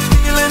got me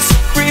feeling so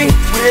free.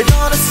 We're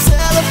gonna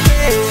celebrate.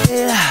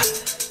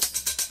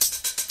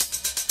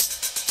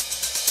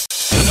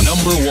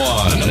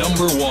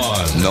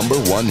 Number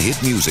one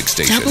hit music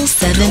station.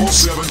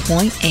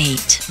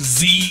 77.8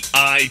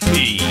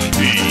 ZIPmania.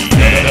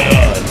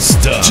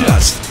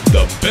 Just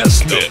the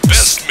best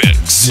mix.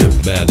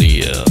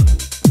 ZIPmania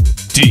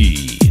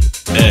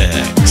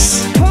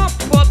DX. Pump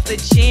up the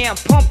jam,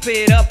 pump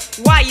it up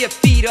while your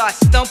feet are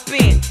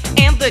stumping.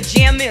 And the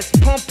jam is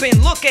pumping,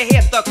 look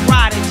ahead, the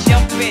crowd is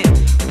jumping.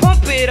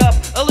 Pump it up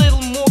a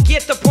little more,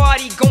 get the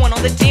party going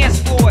on the dance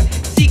floor.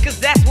 See, cause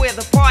that's where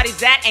the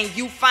party's at, and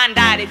you find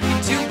out if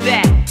you do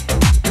that.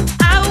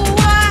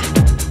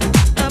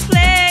 A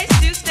place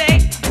to stay,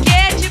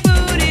 get your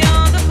booty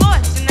on the floor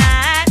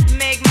tonight,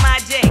 make my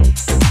day.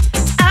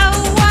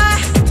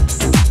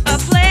 A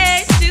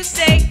place to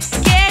stay,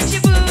 get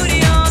your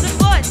booty on the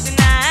floor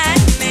tonight,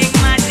 make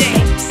my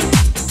day.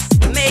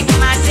 Make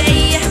my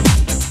day,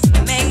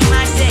 make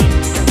my day,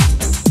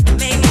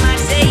 make my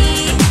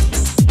day,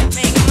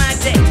 make my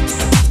day.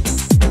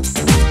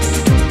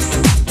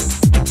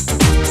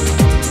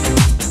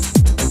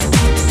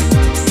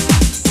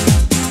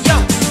 Yo,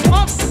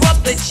 pump up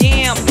the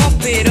jam,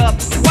 pump it up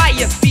while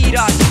your feet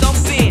are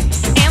stumping.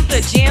 And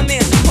the jam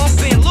is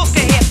pumping, look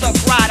ahead, the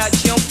crowd are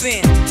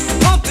jumping.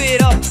 Pump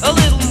it up a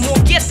little more,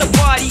 get the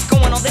party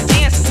going on the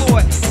dance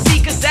floor.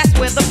 See, cause that's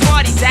where the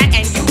party's at,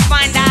 and you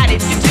find out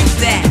if you do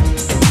that.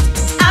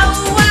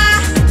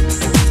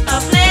 A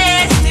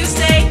place to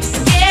stay,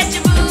 get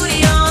your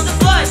booty on the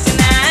floor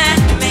tonight,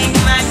 make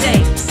my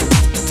day.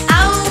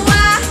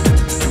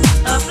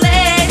 A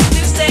place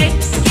to stay,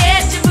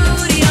 get your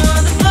booty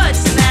on the floor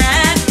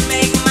tonight,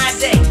 make my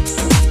day.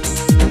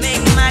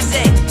 Make my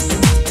day.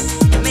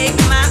 Make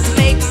my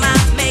day.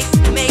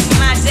 Make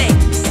my day.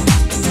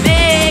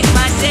 Make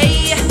my day.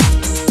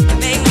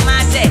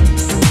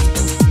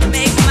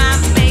 Make my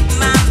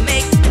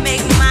day.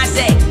 Make my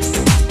day.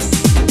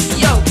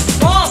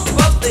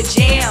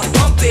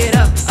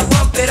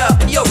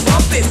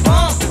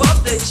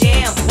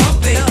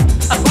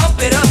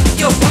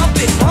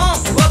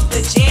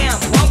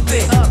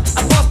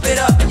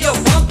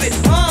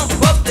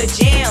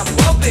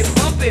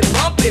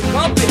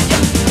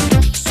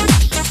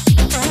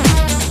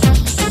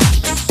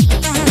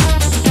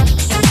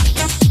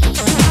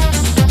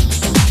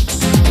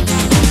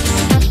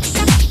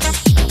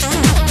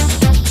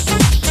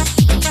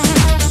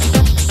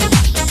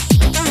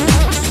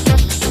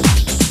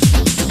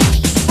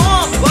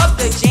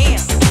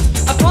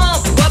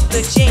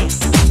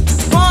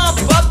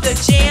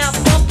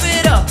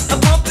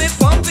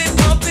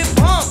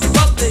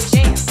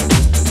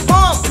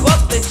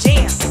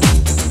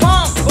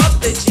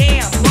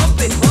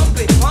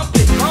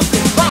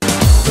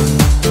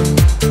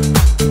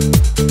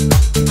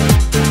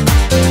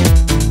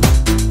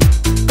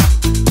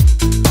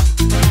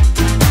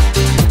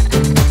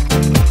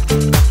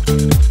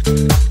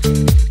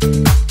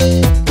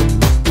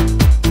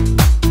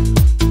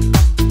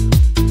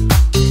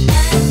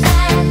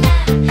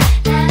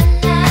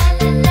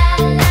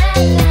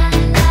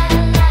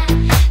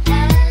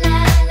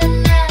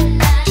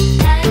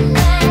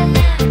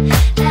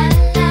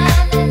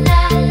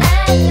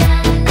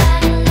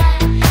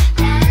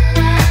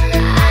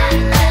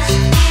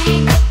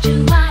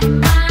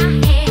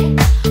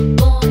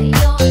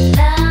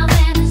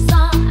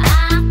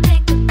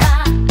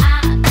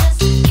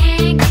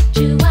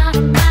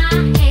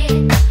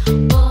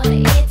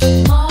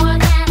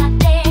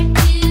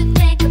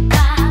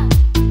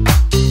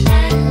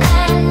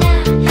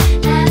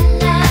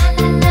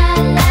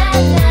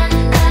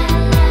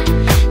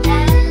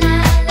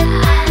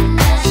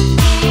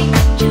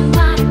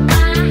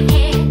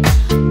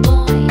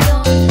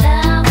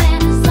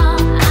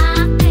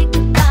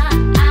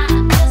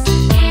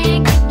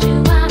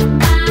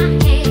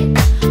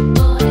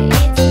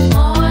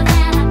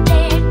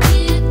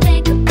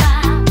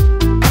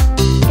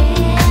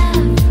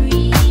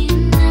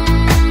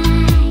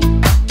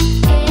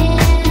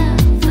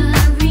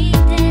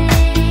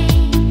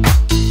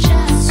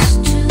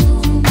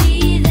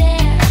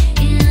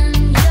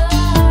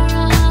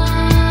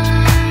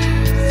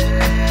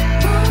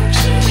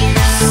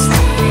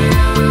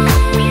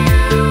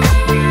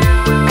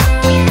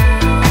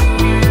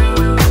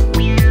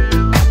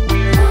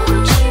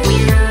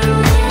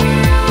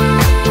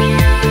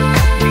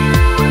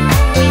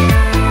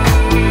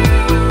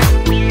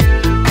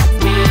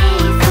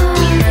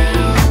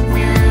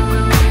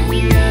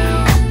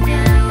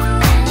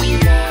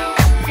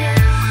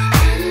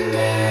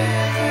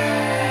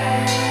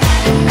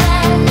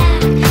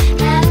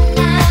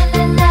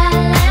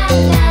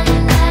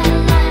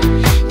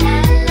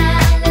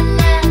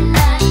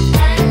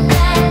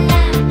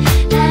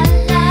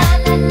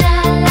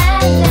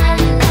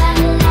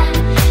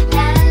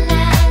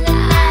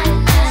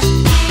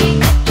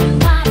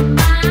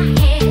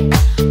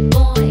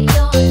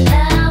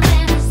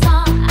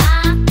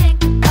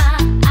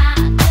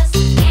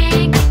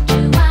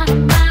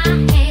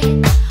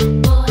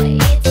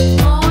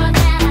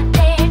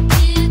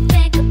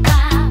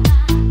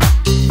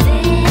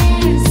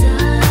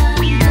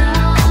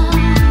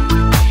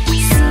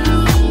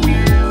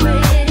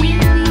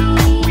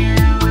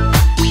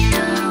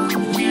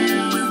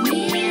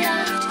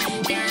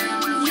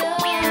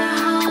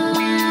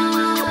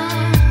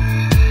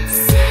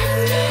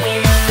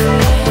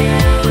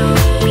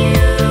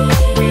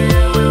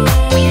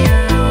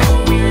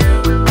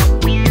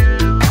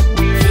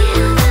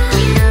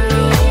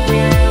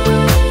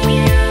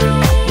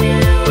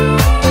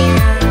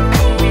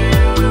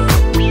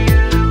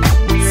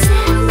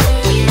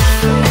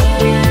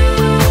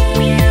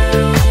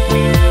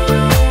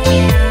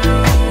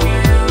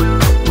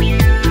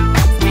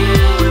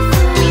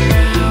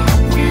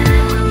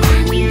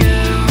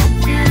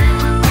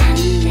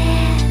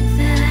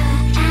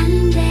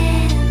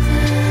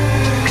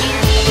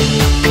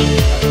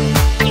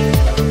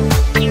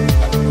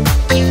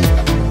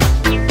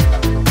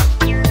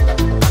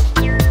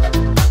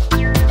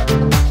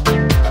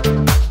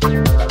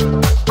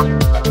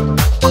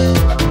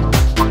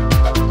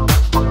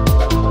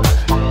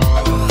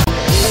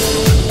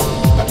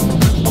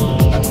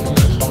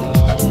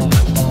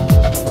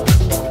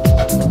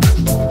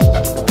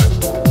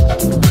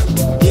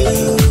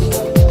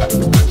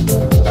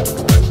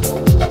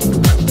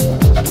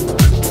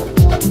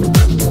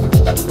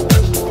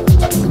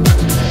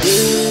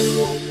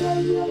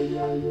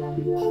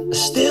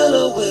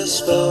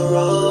 whisper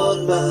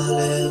on my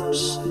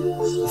lips.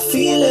 I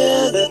feel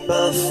it at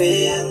my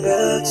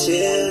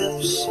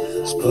fingertips.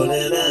 It's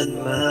pulling at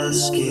my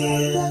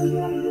skin.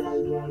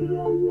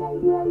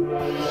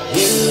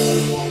 You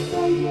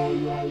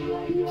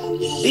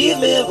leave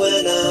me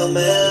when I'm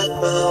at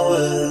my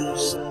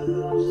worst.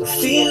 I'm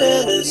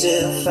feeling as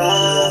if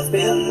I've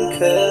been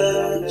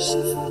cursed.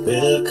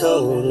 Bitter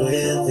cold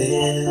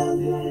within.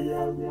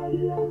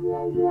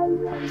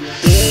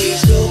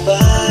 Days go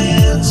by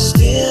and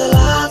still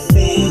I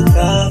think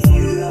of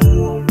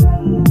you.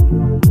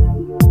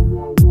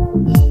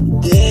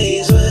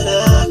 Days when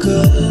I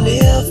couldn't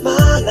live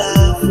my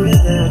life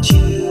without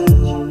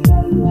you.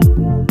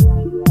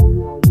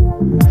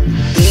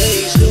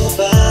 Days go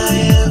by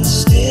and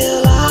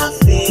still I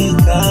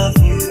think of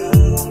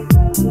you.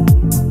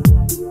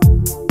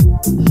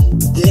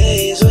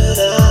 Days when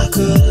I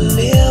couldn't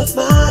live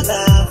my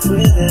life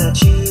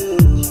without you.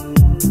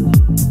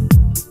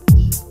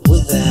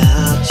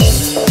 Without you.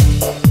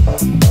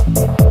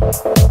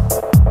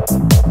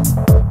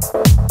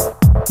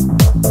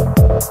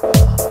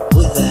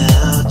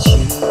 Without you.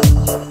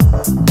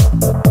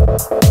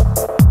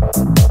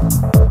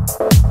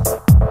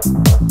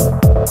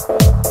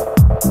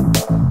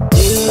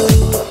 You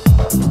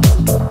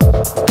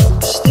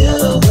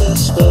still a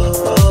whisper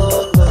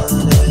on my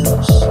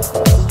lips.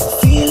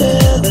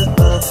 Feeling at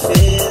my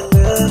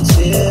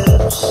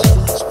fingertips.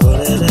 It's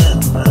pulling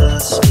at my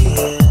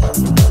skin.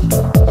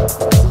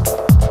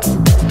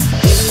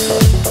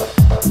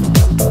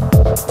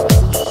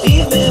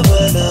 Leave me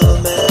when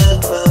I'm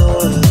at my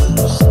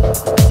worst.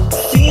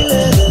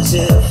 Feeling as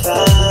if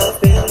I've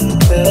been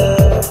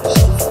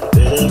cursed.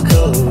 Bitter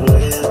cold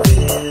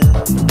within.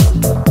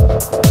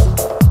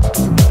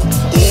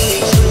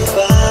 Days go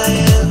by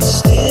and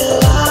still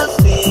I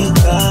think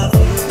of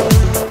you.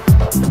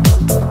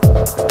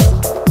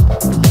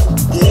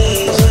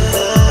 Days when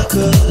I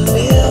couldn't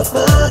live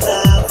my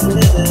life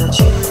without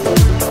you.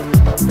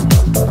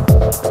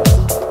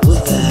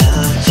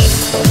 Without you.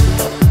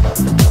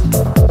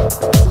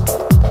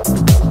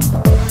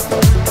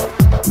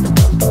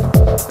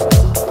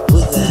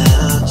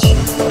 Without you.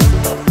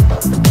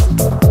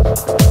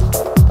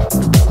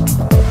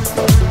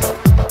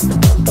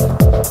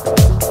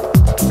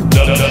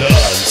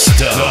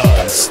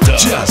 Non-stop.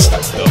 Just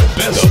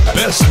the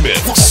best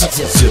mix.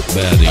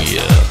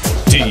 ZIPmania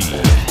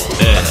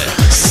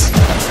DX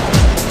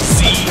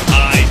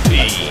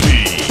ZIP7.8.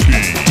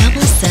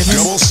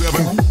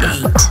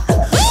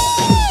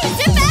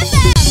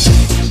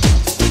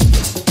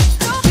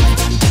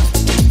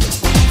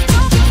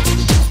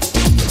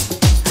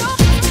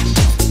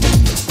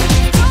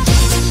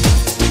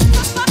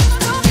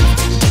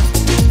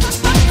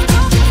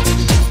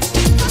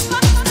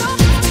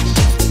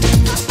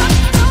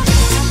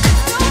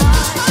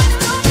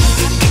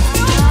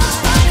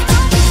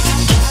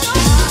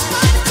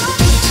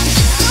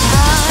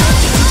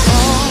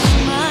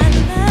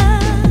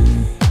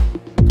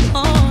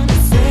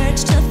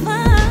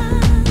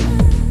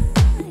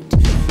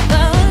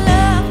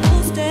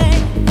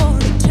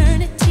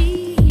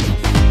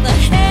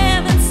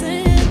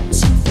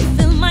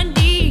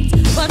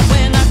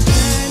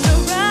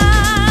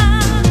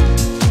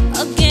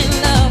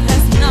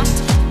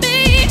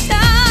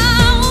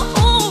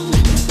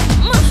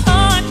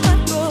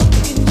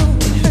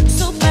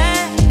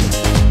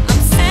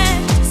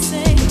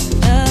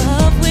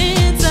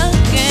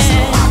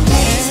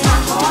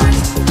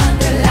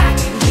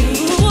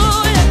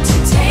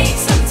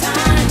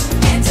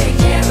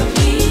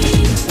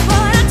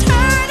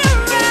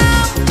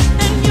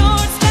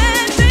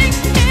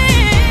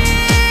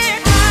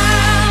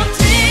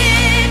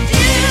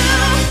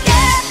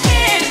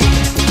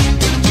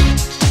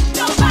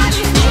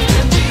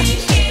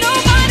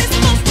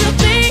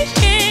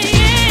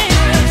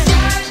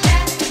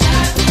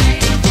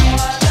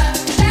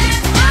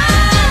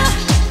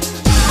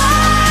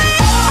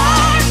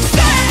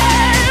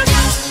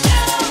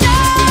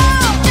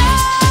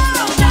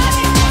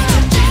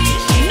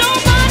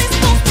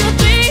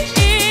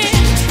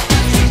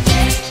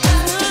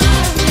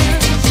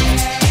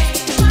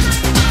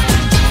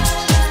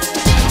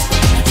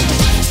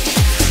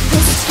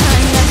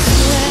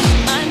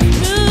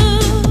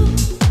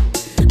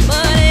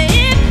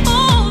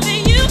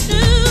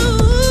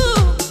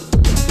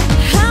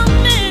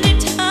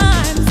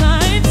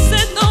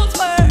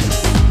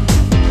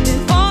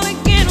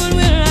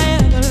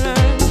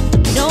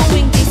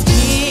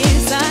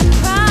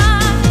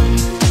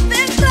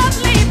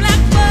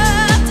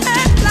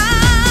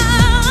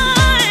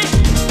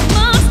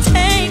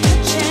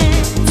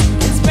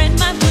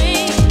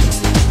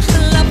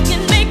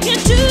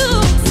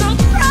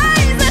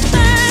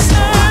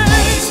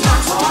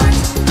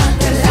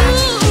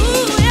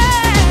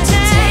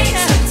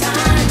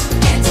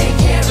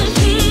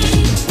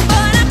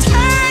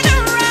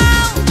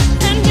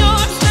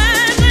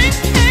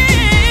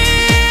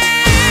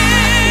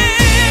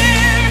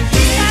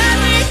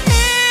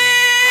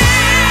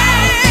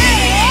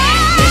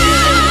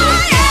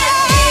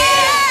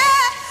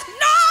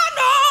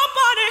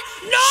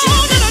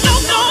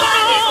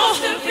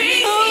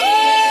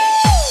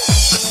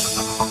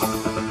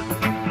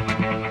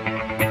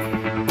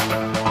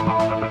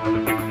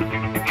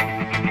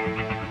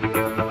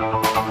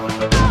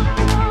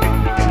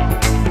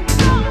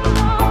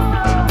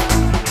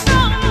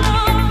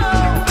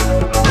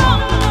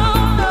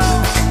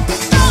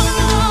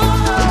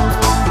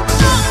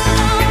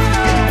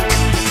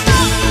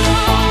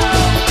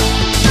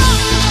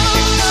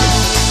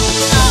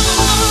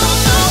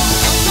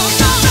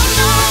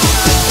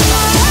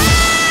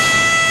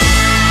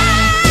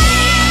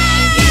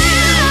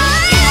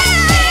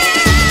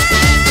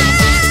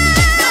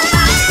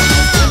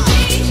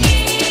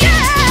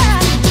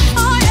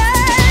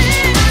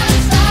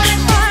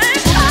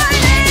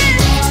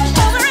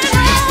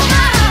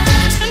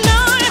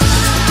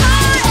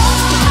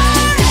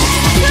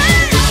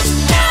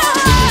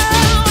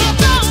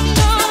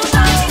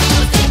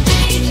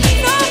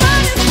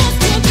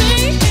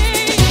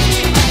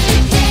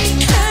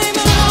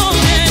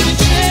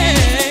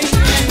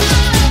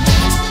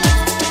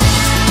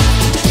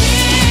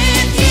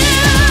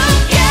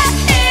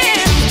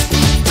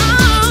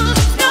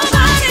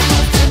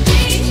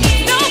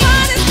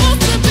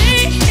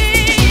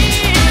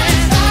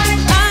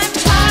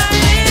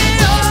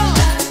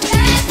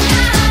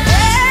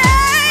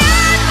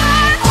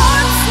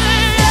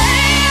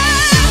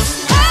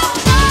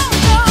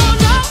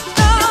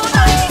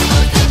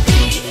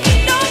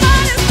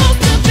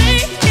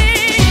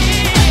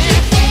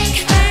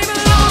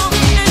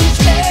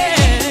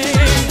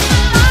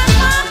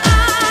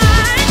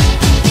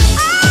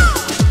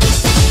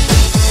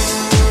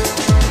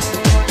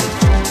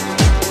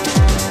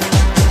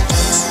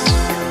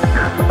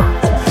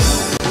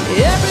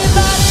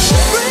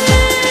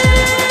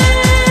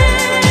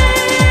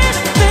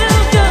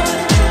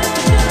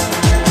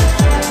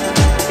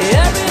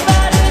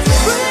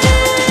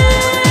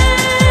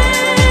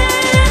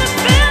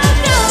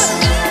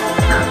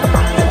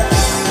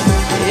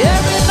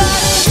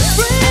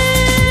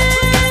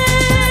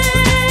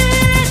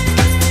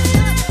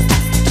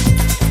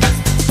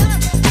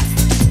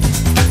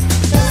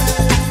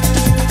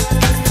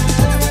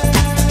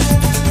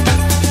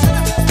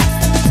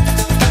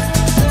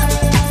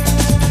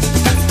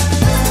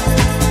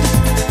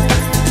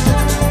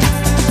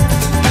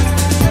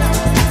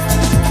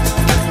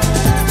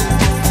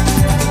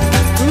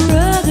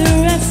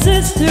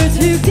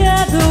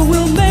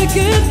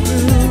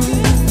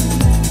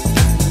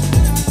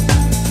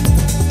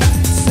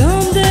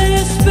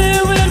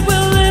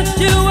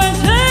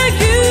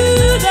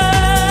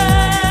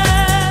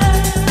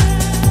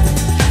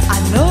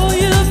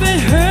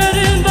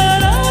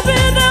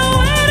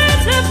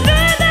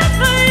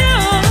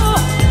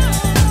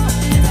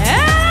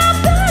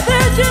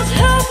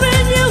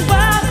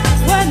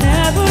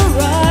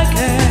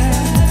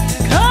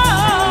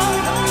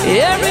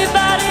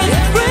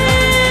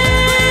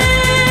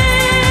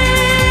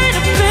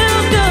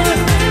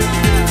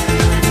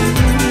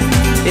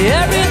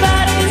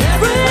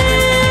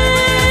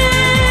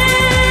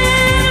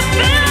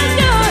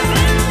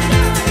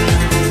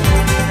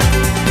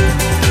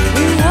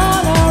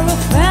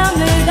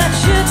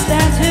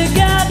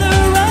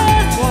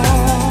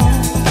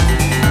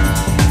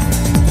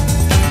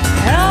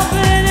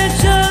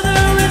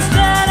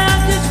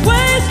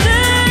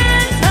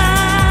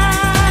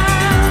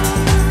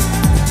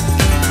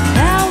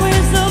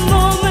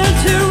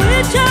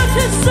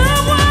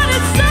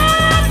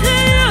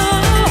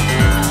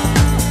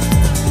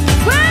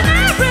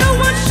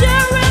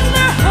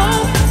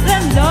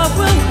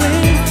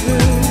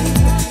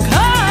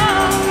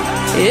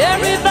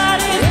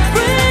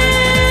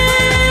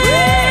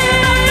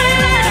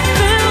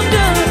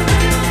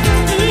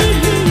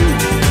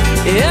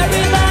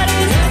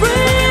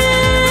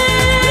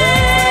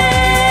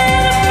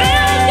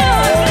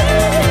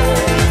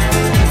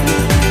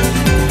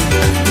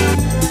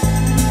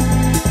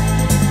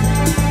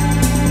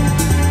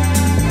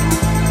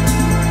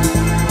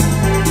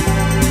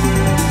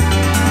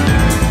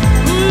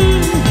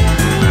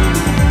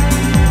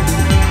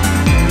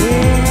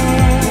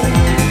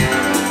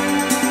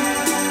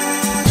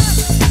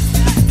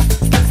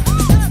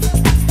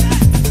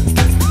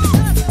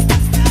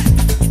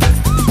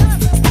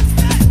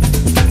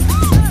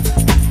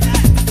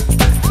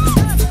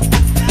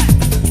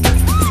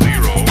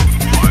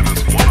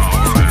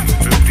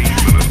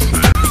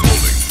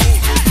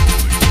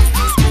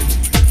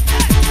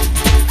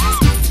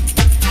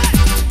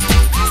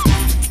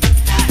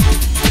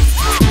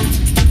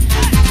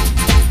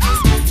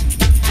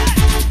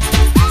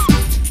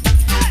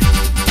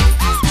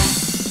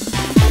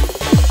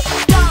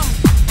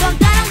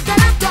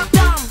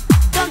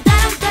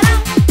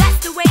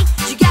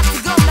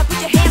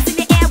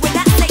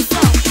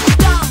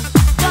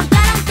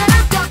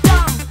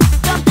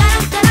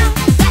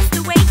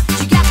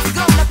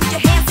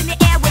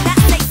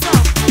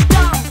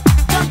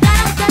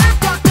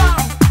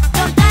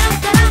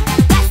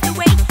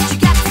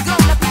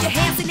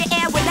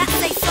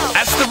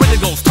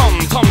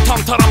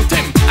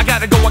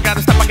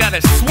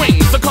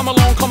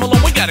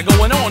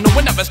 No,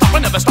 we never stop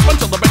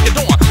until the break of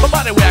dawn. But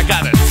by the way, I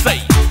gotta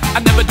say, I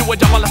never do a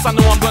job unless I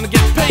know I'm gonna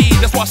get paid.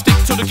 That's why I stick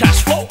to the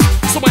cash flow.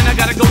 So when I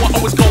gotta go, I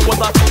always go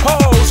with a ho.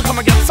 So come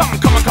and get some,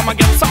 come and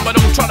get some. But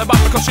don't try to buy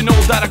because you know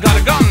that I got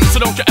a gun. So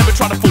don't you ever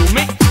try to fool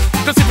me.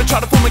 Cause if you try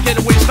to fool me, get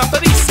away, it's not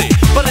that easy.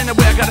 But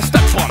anyway, I gotta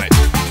step on it.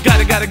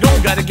 Gotta go,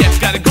 gotta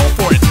go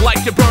for it.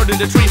 Like a bird in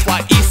the tree,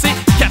 fly easy.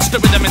 Catch the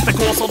rhythm, it's the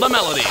course of the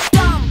melody.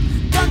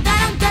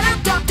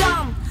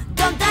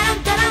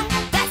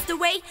 That's the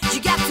way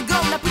you got to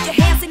go. Now put your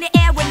hands in the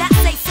air when I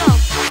say so.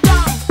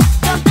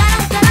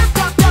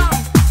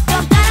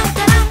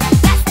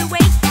 That's the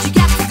way you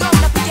got to go.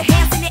 Now put your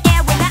hands in the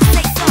air when I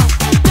say so.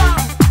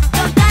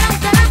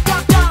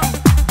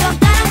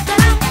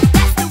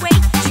 That's the way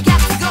you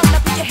got to go. Now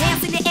put your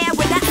hands in the air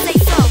when I say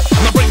so.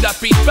 Now bring that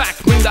beat back.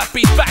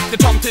 The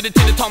tom to the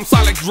tom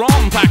sound like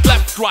drum pack.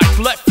 Left,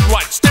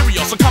 right,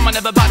 stereo. So come on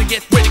everybody,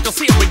 get ready, cause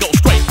here we go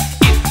straight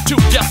into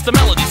just the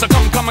melody. So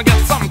come and get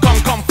some,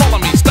 come follow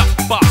me. Step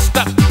by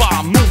step,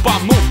 move,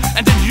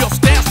 and then you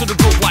just dance to the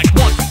groove like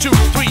 1, 2,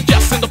 3,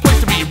 just in the place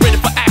to be. Ready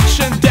for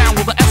action, down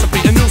with the SOP.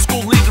 A new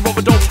school leader of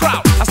a dope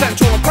crowd. I stand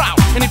tall and proud,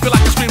 and if you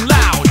like to scream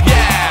loud,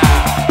 yeah.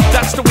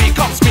 That's the way it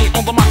comes, me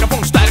on the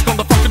microphone, static on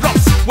the funky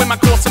drums. With my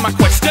course and my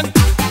question,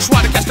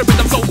 try to catch the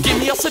rhythm, so give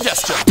me a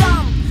suggestion.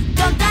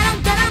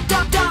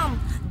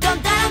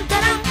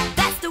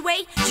 That's the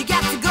way you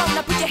got to go.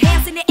 Now put your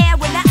hands in the air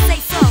when I say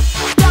so.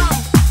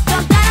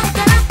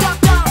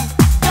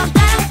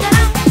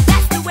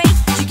 That's the way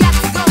you got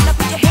to go. Now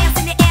put your hands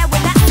in the air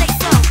when I say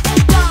so.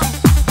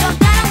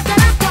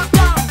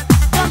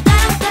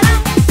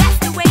 That's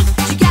the way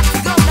you got to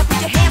go. Now put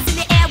your hands in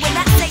the air when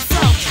I say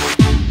so.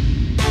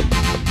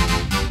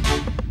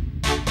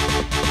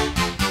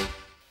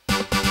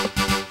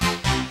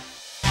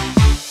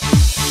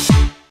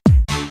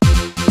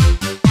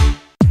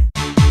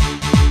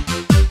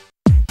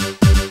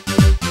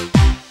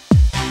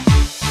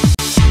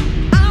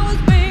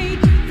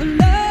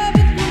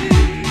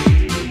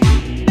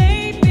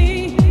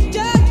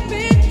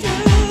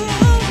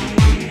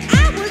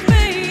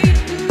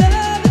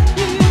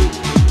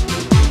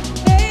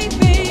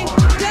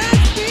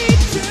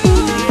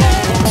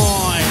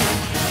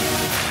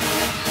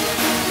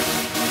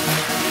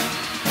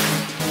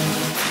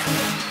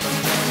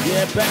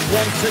 Yeah, back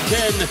once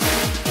again.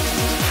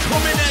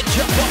 Coming at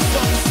you, bust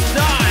on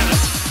style.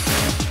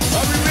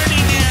 Are we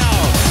ready now?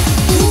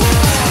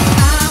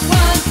 I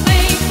was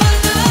made for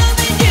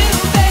loving you,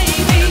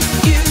 baby.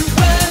 You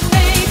were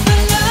made for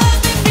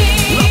loving me.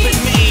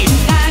 Loving me.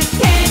 I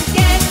can't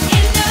get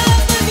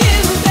enough of you,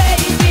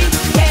 baby.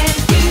 Can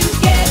you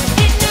get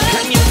enough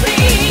of me?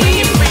 Can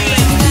you feel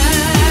it?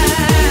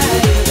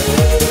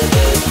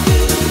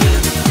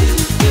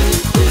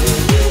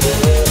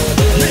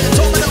 Yeah,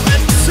 Domino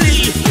MC.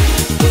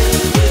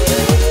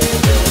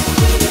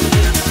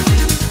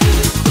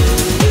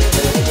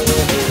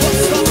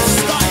 What's up,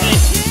 style?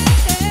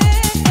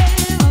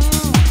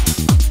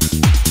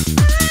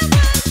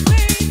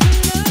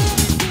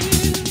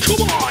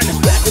 Come on!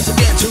 Backwards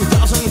again,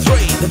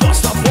 2003. The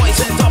Bust Up Boys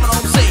and Domino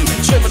MC.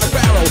 Tripping the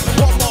barrel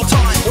one more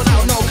time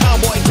without no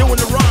cowboy doing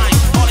the rhyme.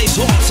 On his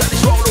horse and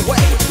he's rolled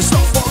away. The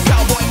snowball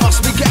cowboy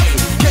must be gay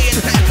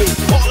and happy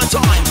all the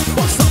time.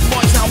 Bust Up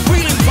Boys now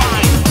feeling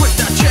fine. With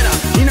that cheddar,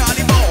 you know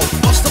the ball.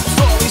 Bust Up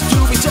stories to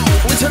be told.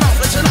 Listen up,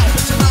 it's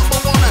a number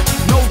one.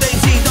 No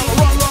Daisy, don't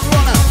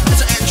runner.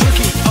 It's an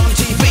tricky on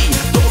TV.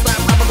 Don't that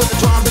rapper with the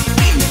drum beat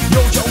me. Yo,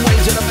 Joe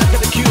Wayne's in the back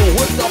of the queue.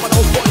 With Domino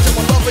Boys and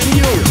we're loving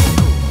you.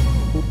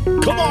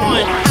 Come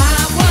on!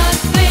 I was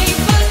made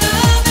for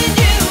loving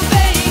you,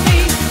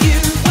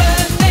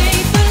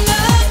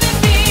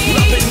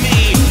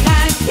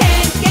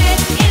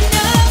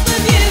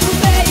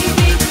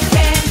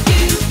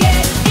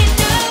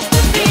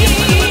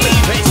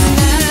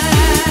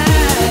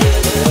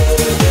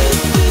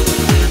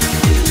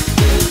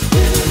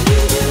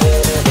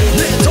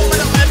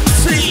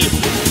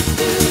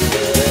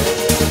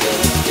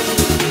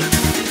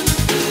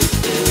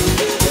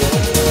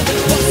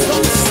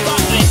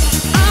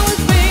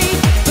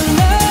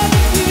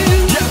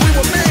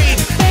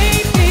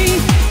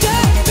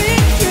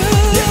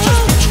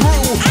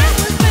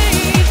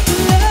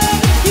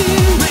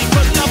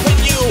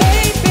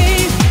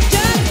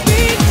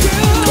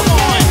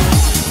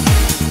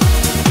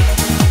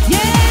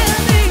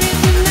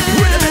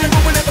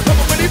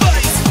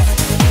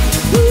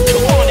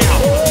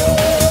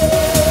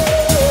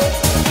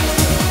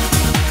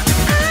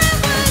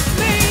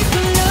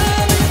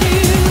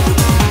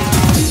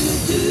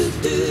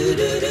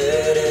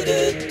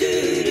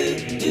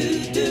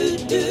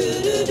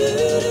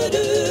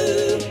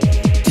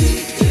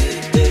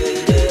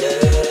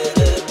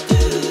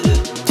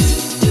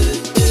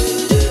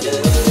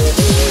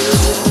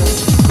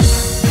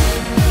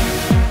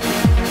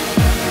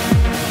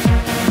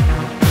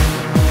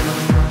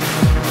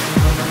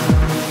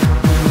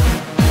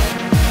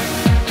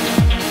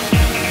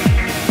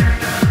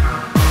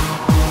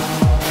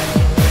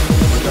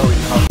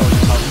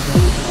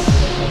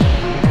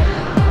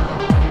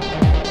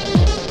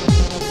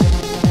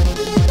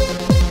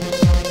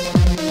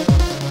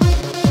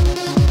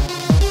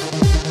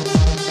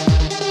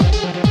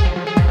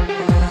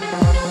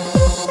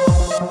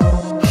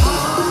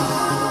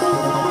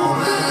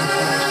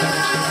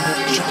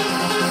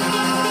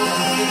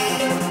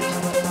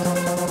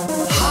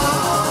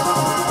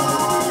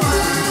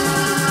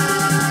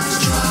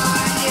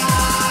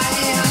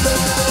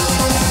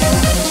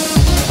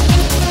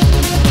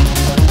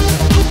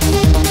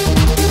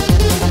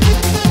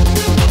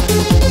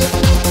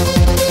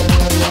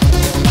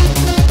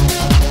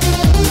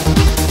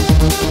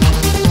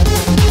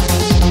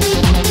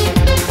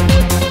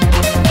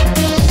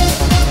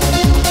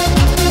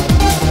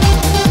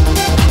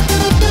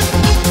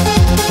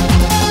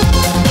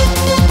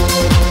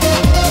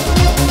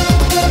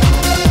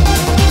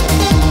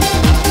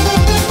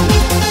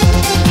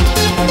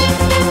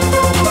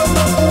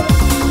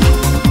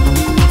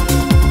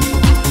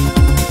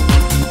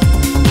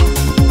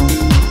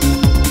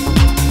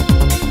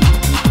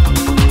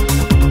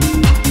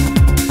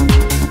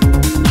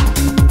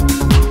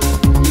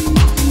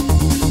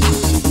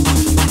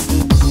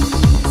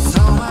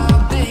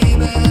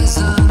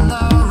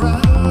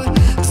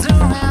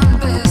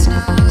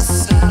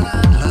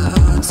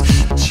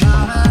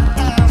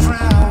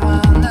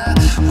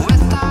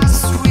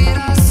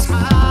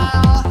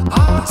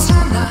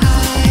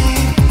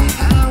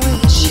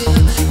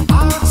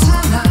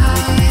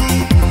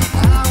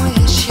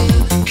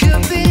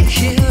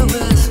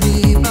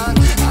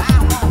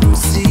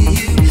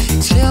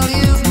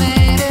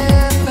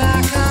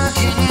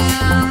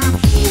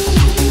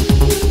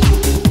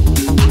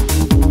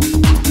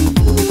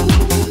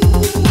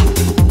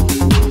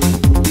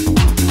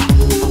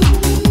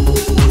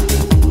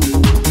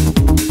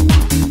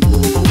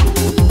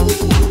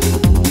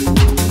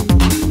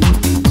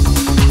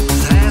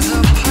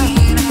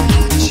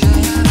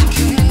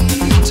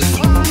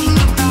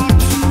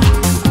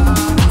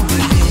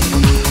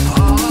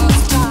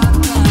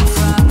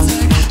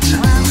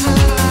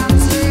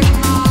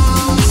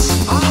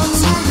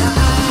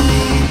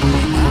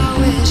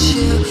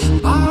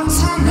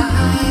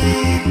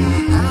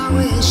 I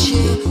wish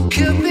you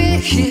could be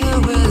here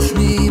with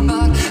me,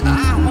 but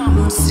I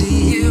won't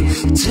see you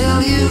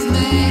till you've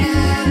made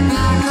it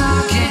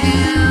back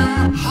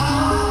again.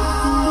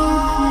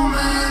 Home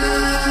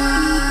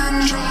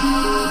and dry.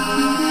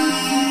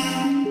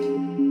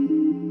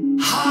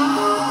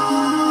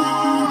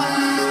 Home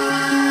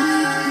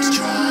and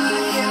dry.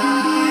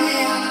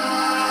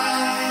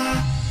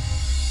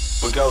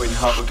 We're going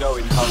home, we're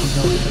going home,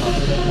 we're going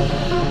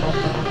home.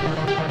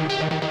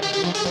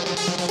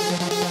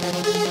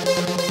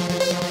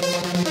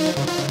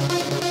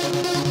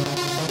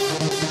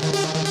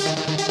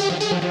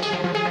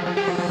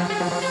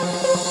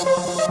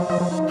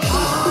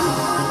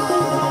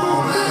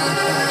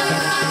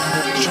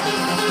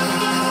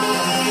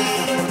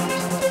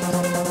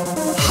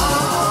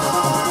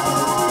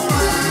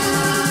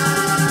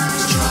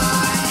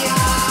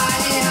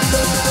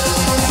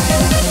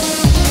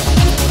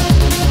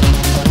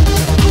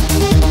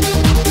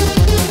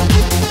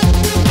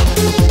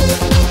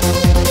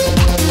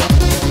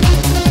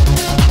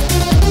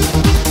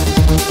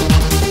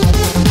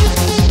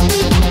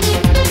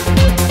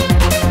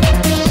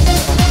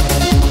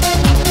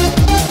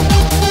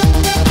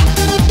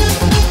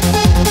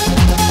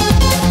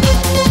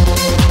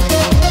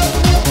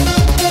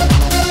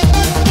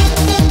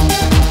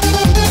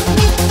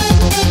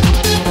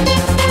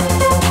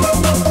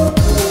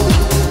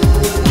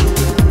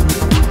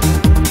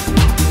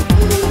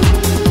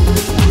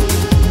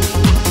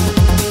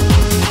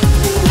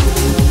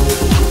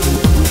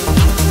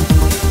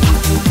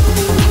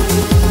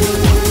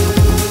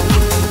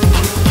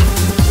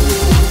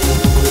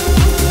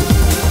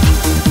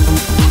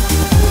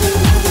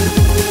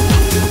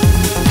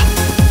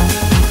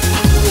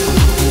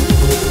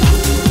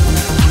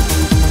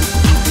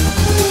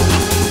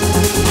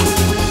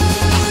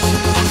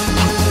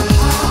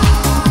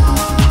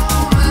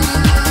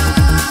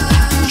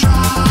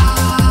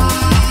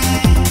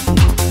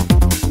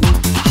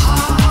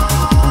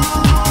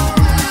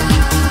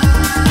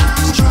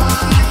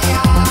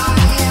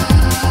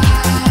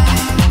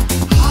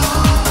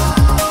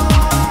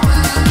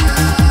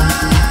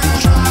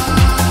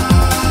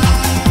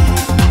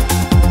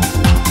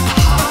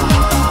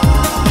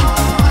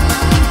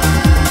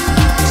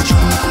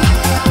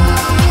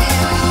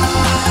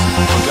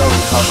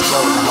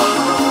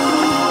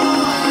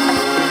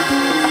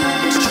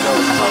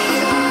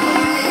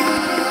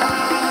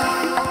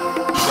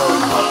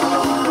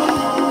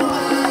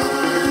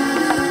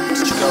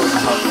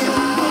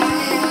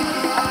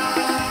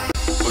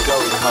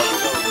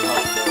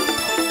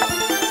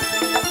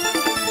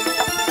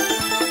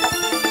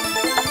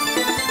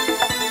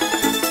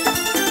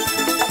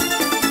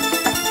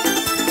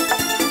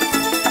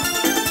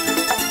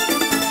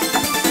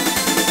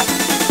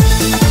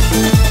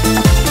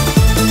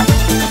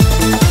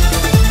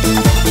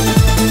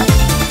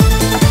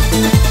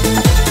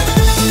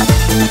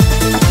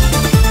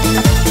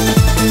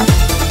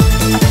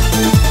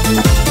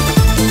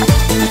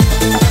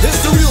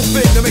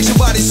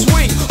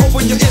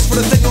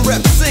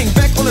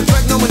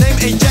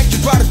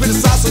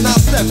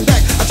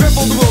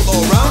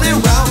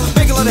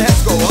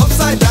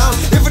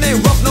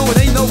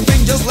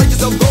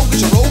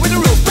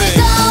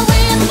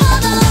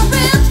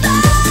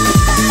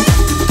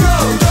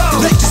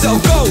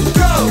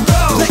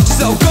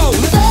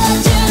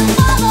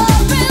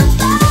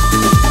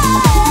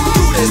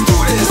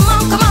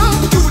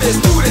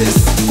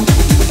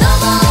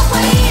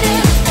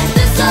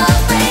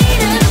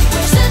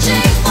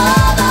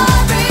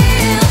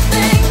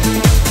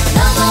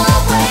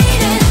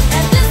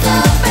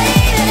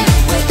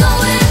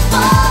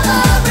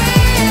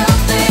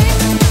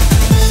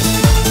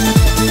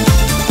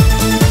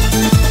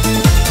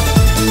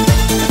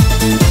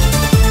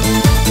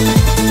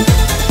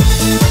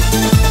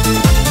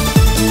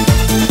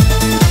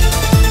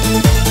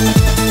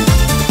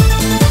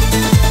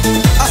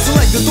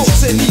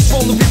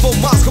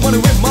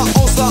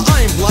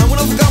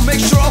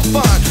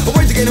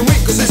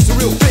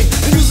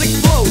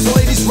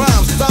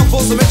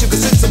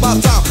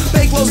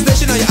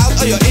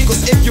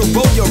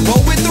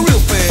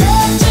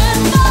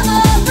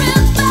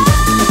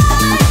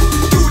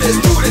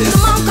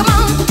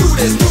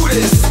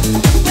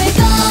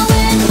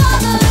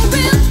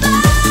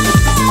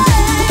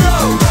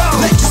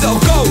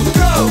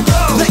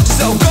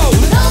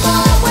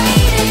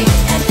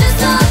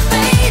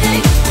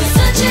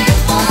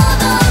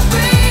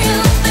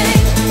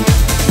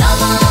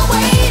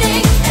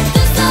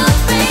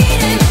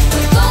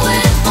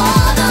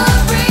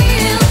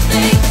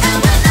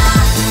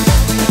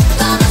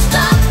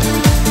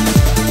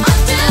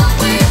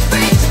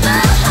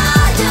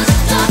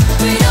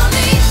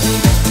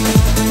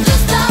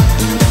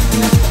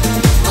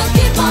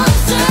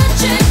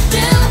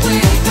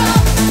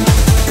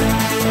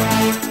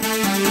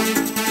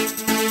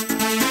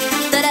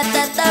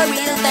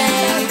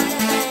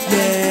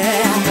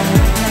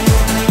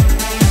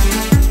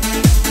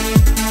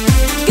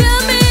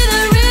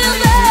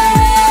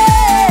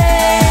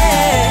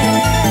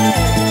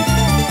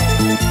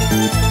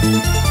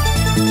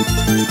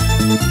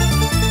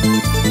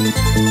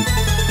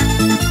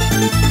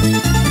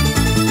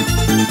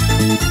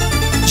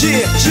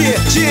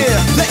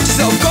 Yeah, let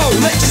yourself go,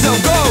 let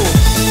yourself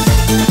go.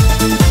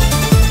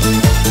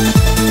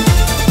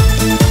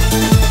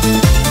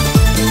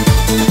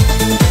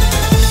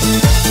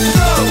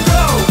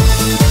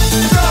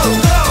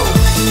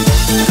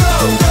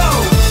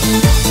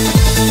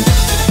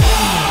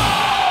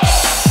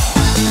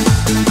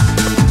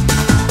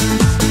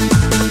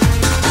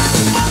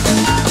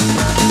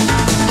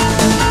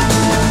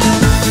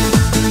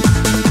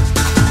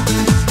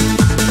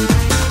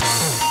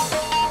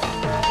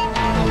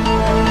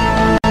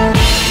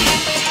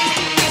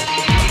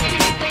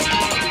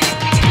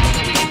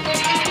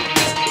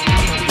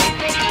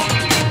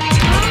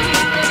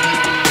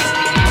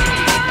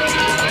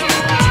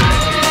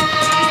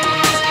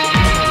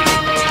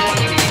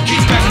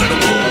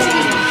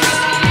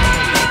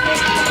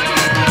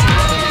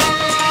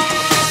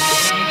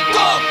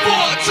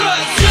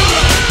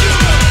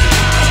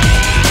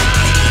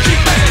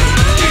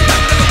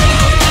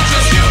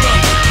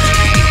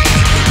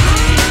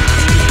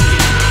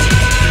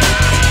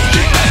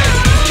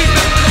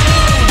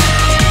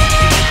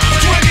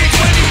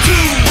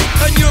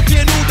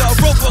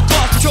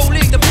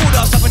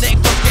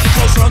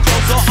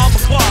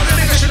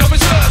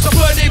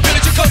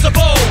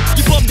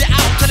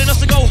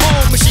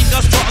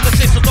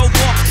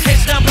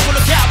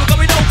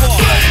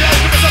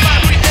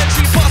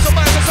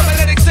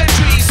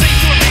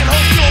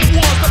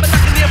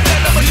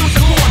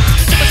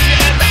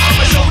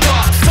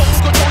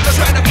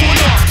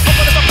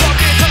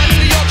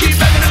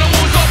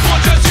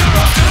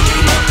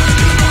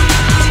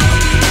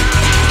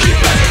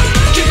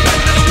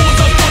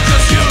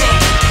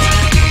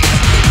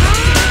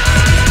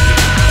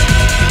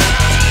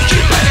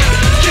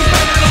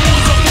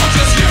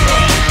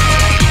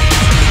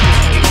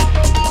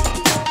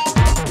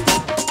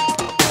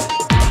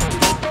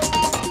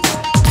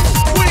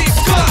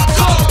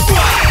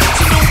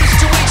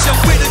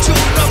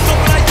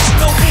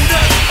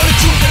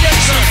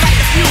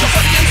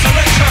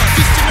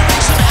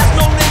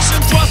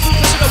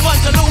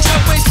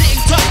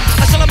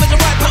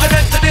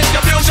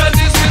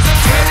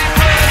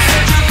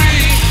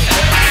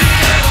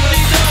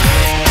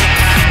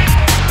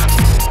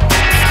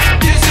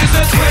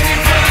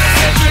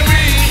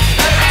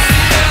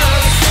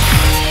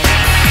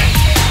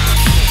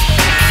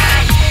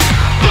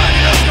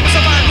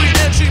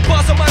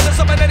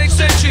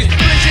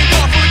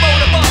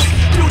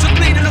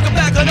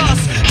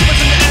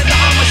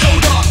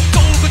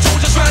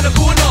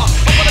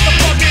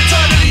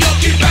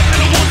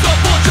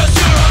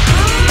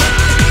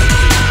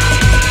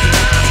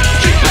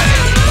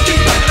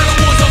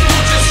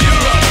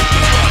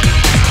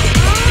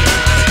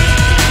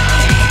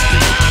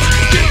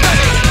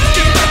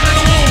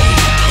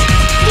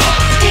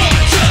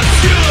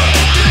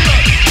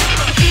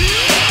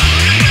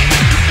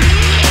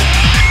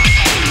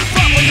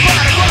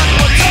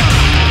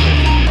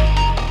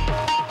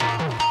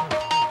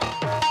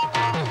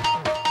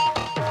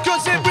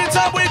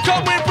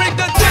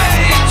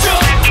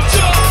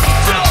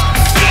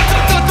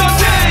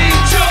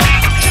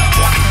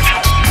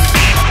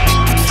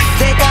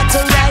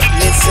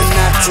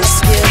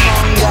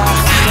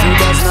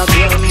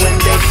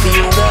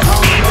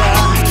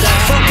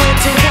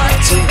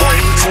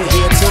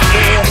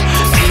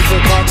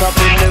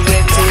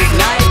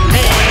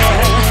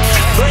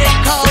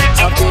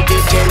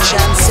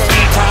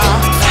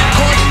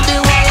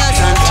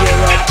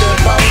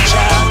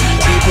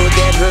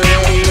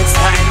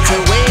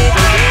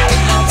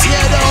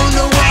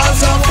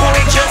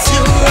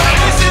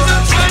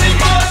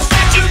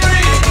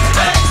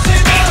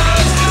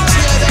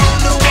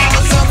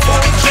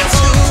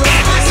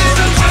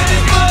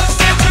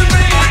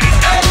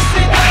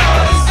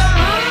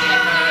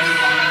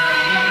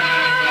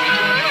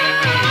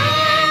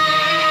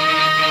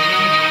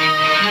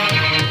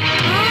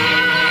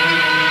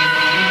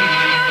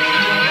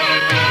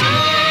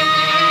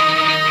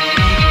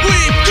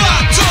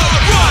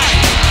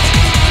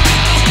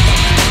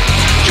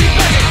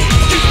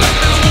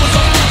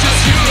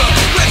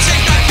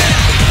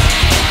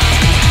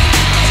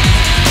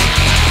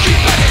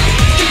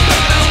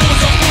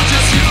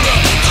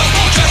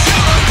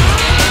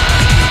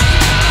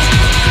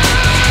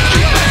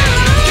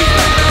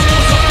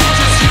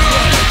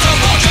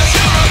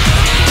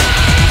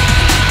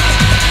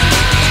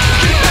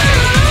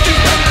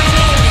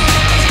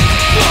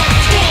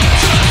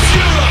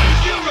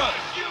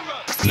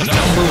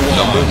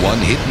 Number one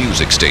hit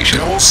music station.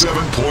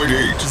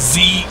 7.8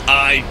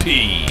 ZIP.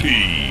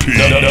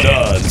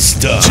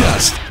 Non-stop.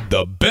 Just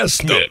the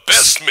best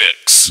mix.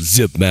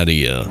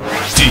 ZIPmania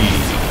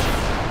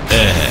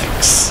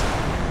DX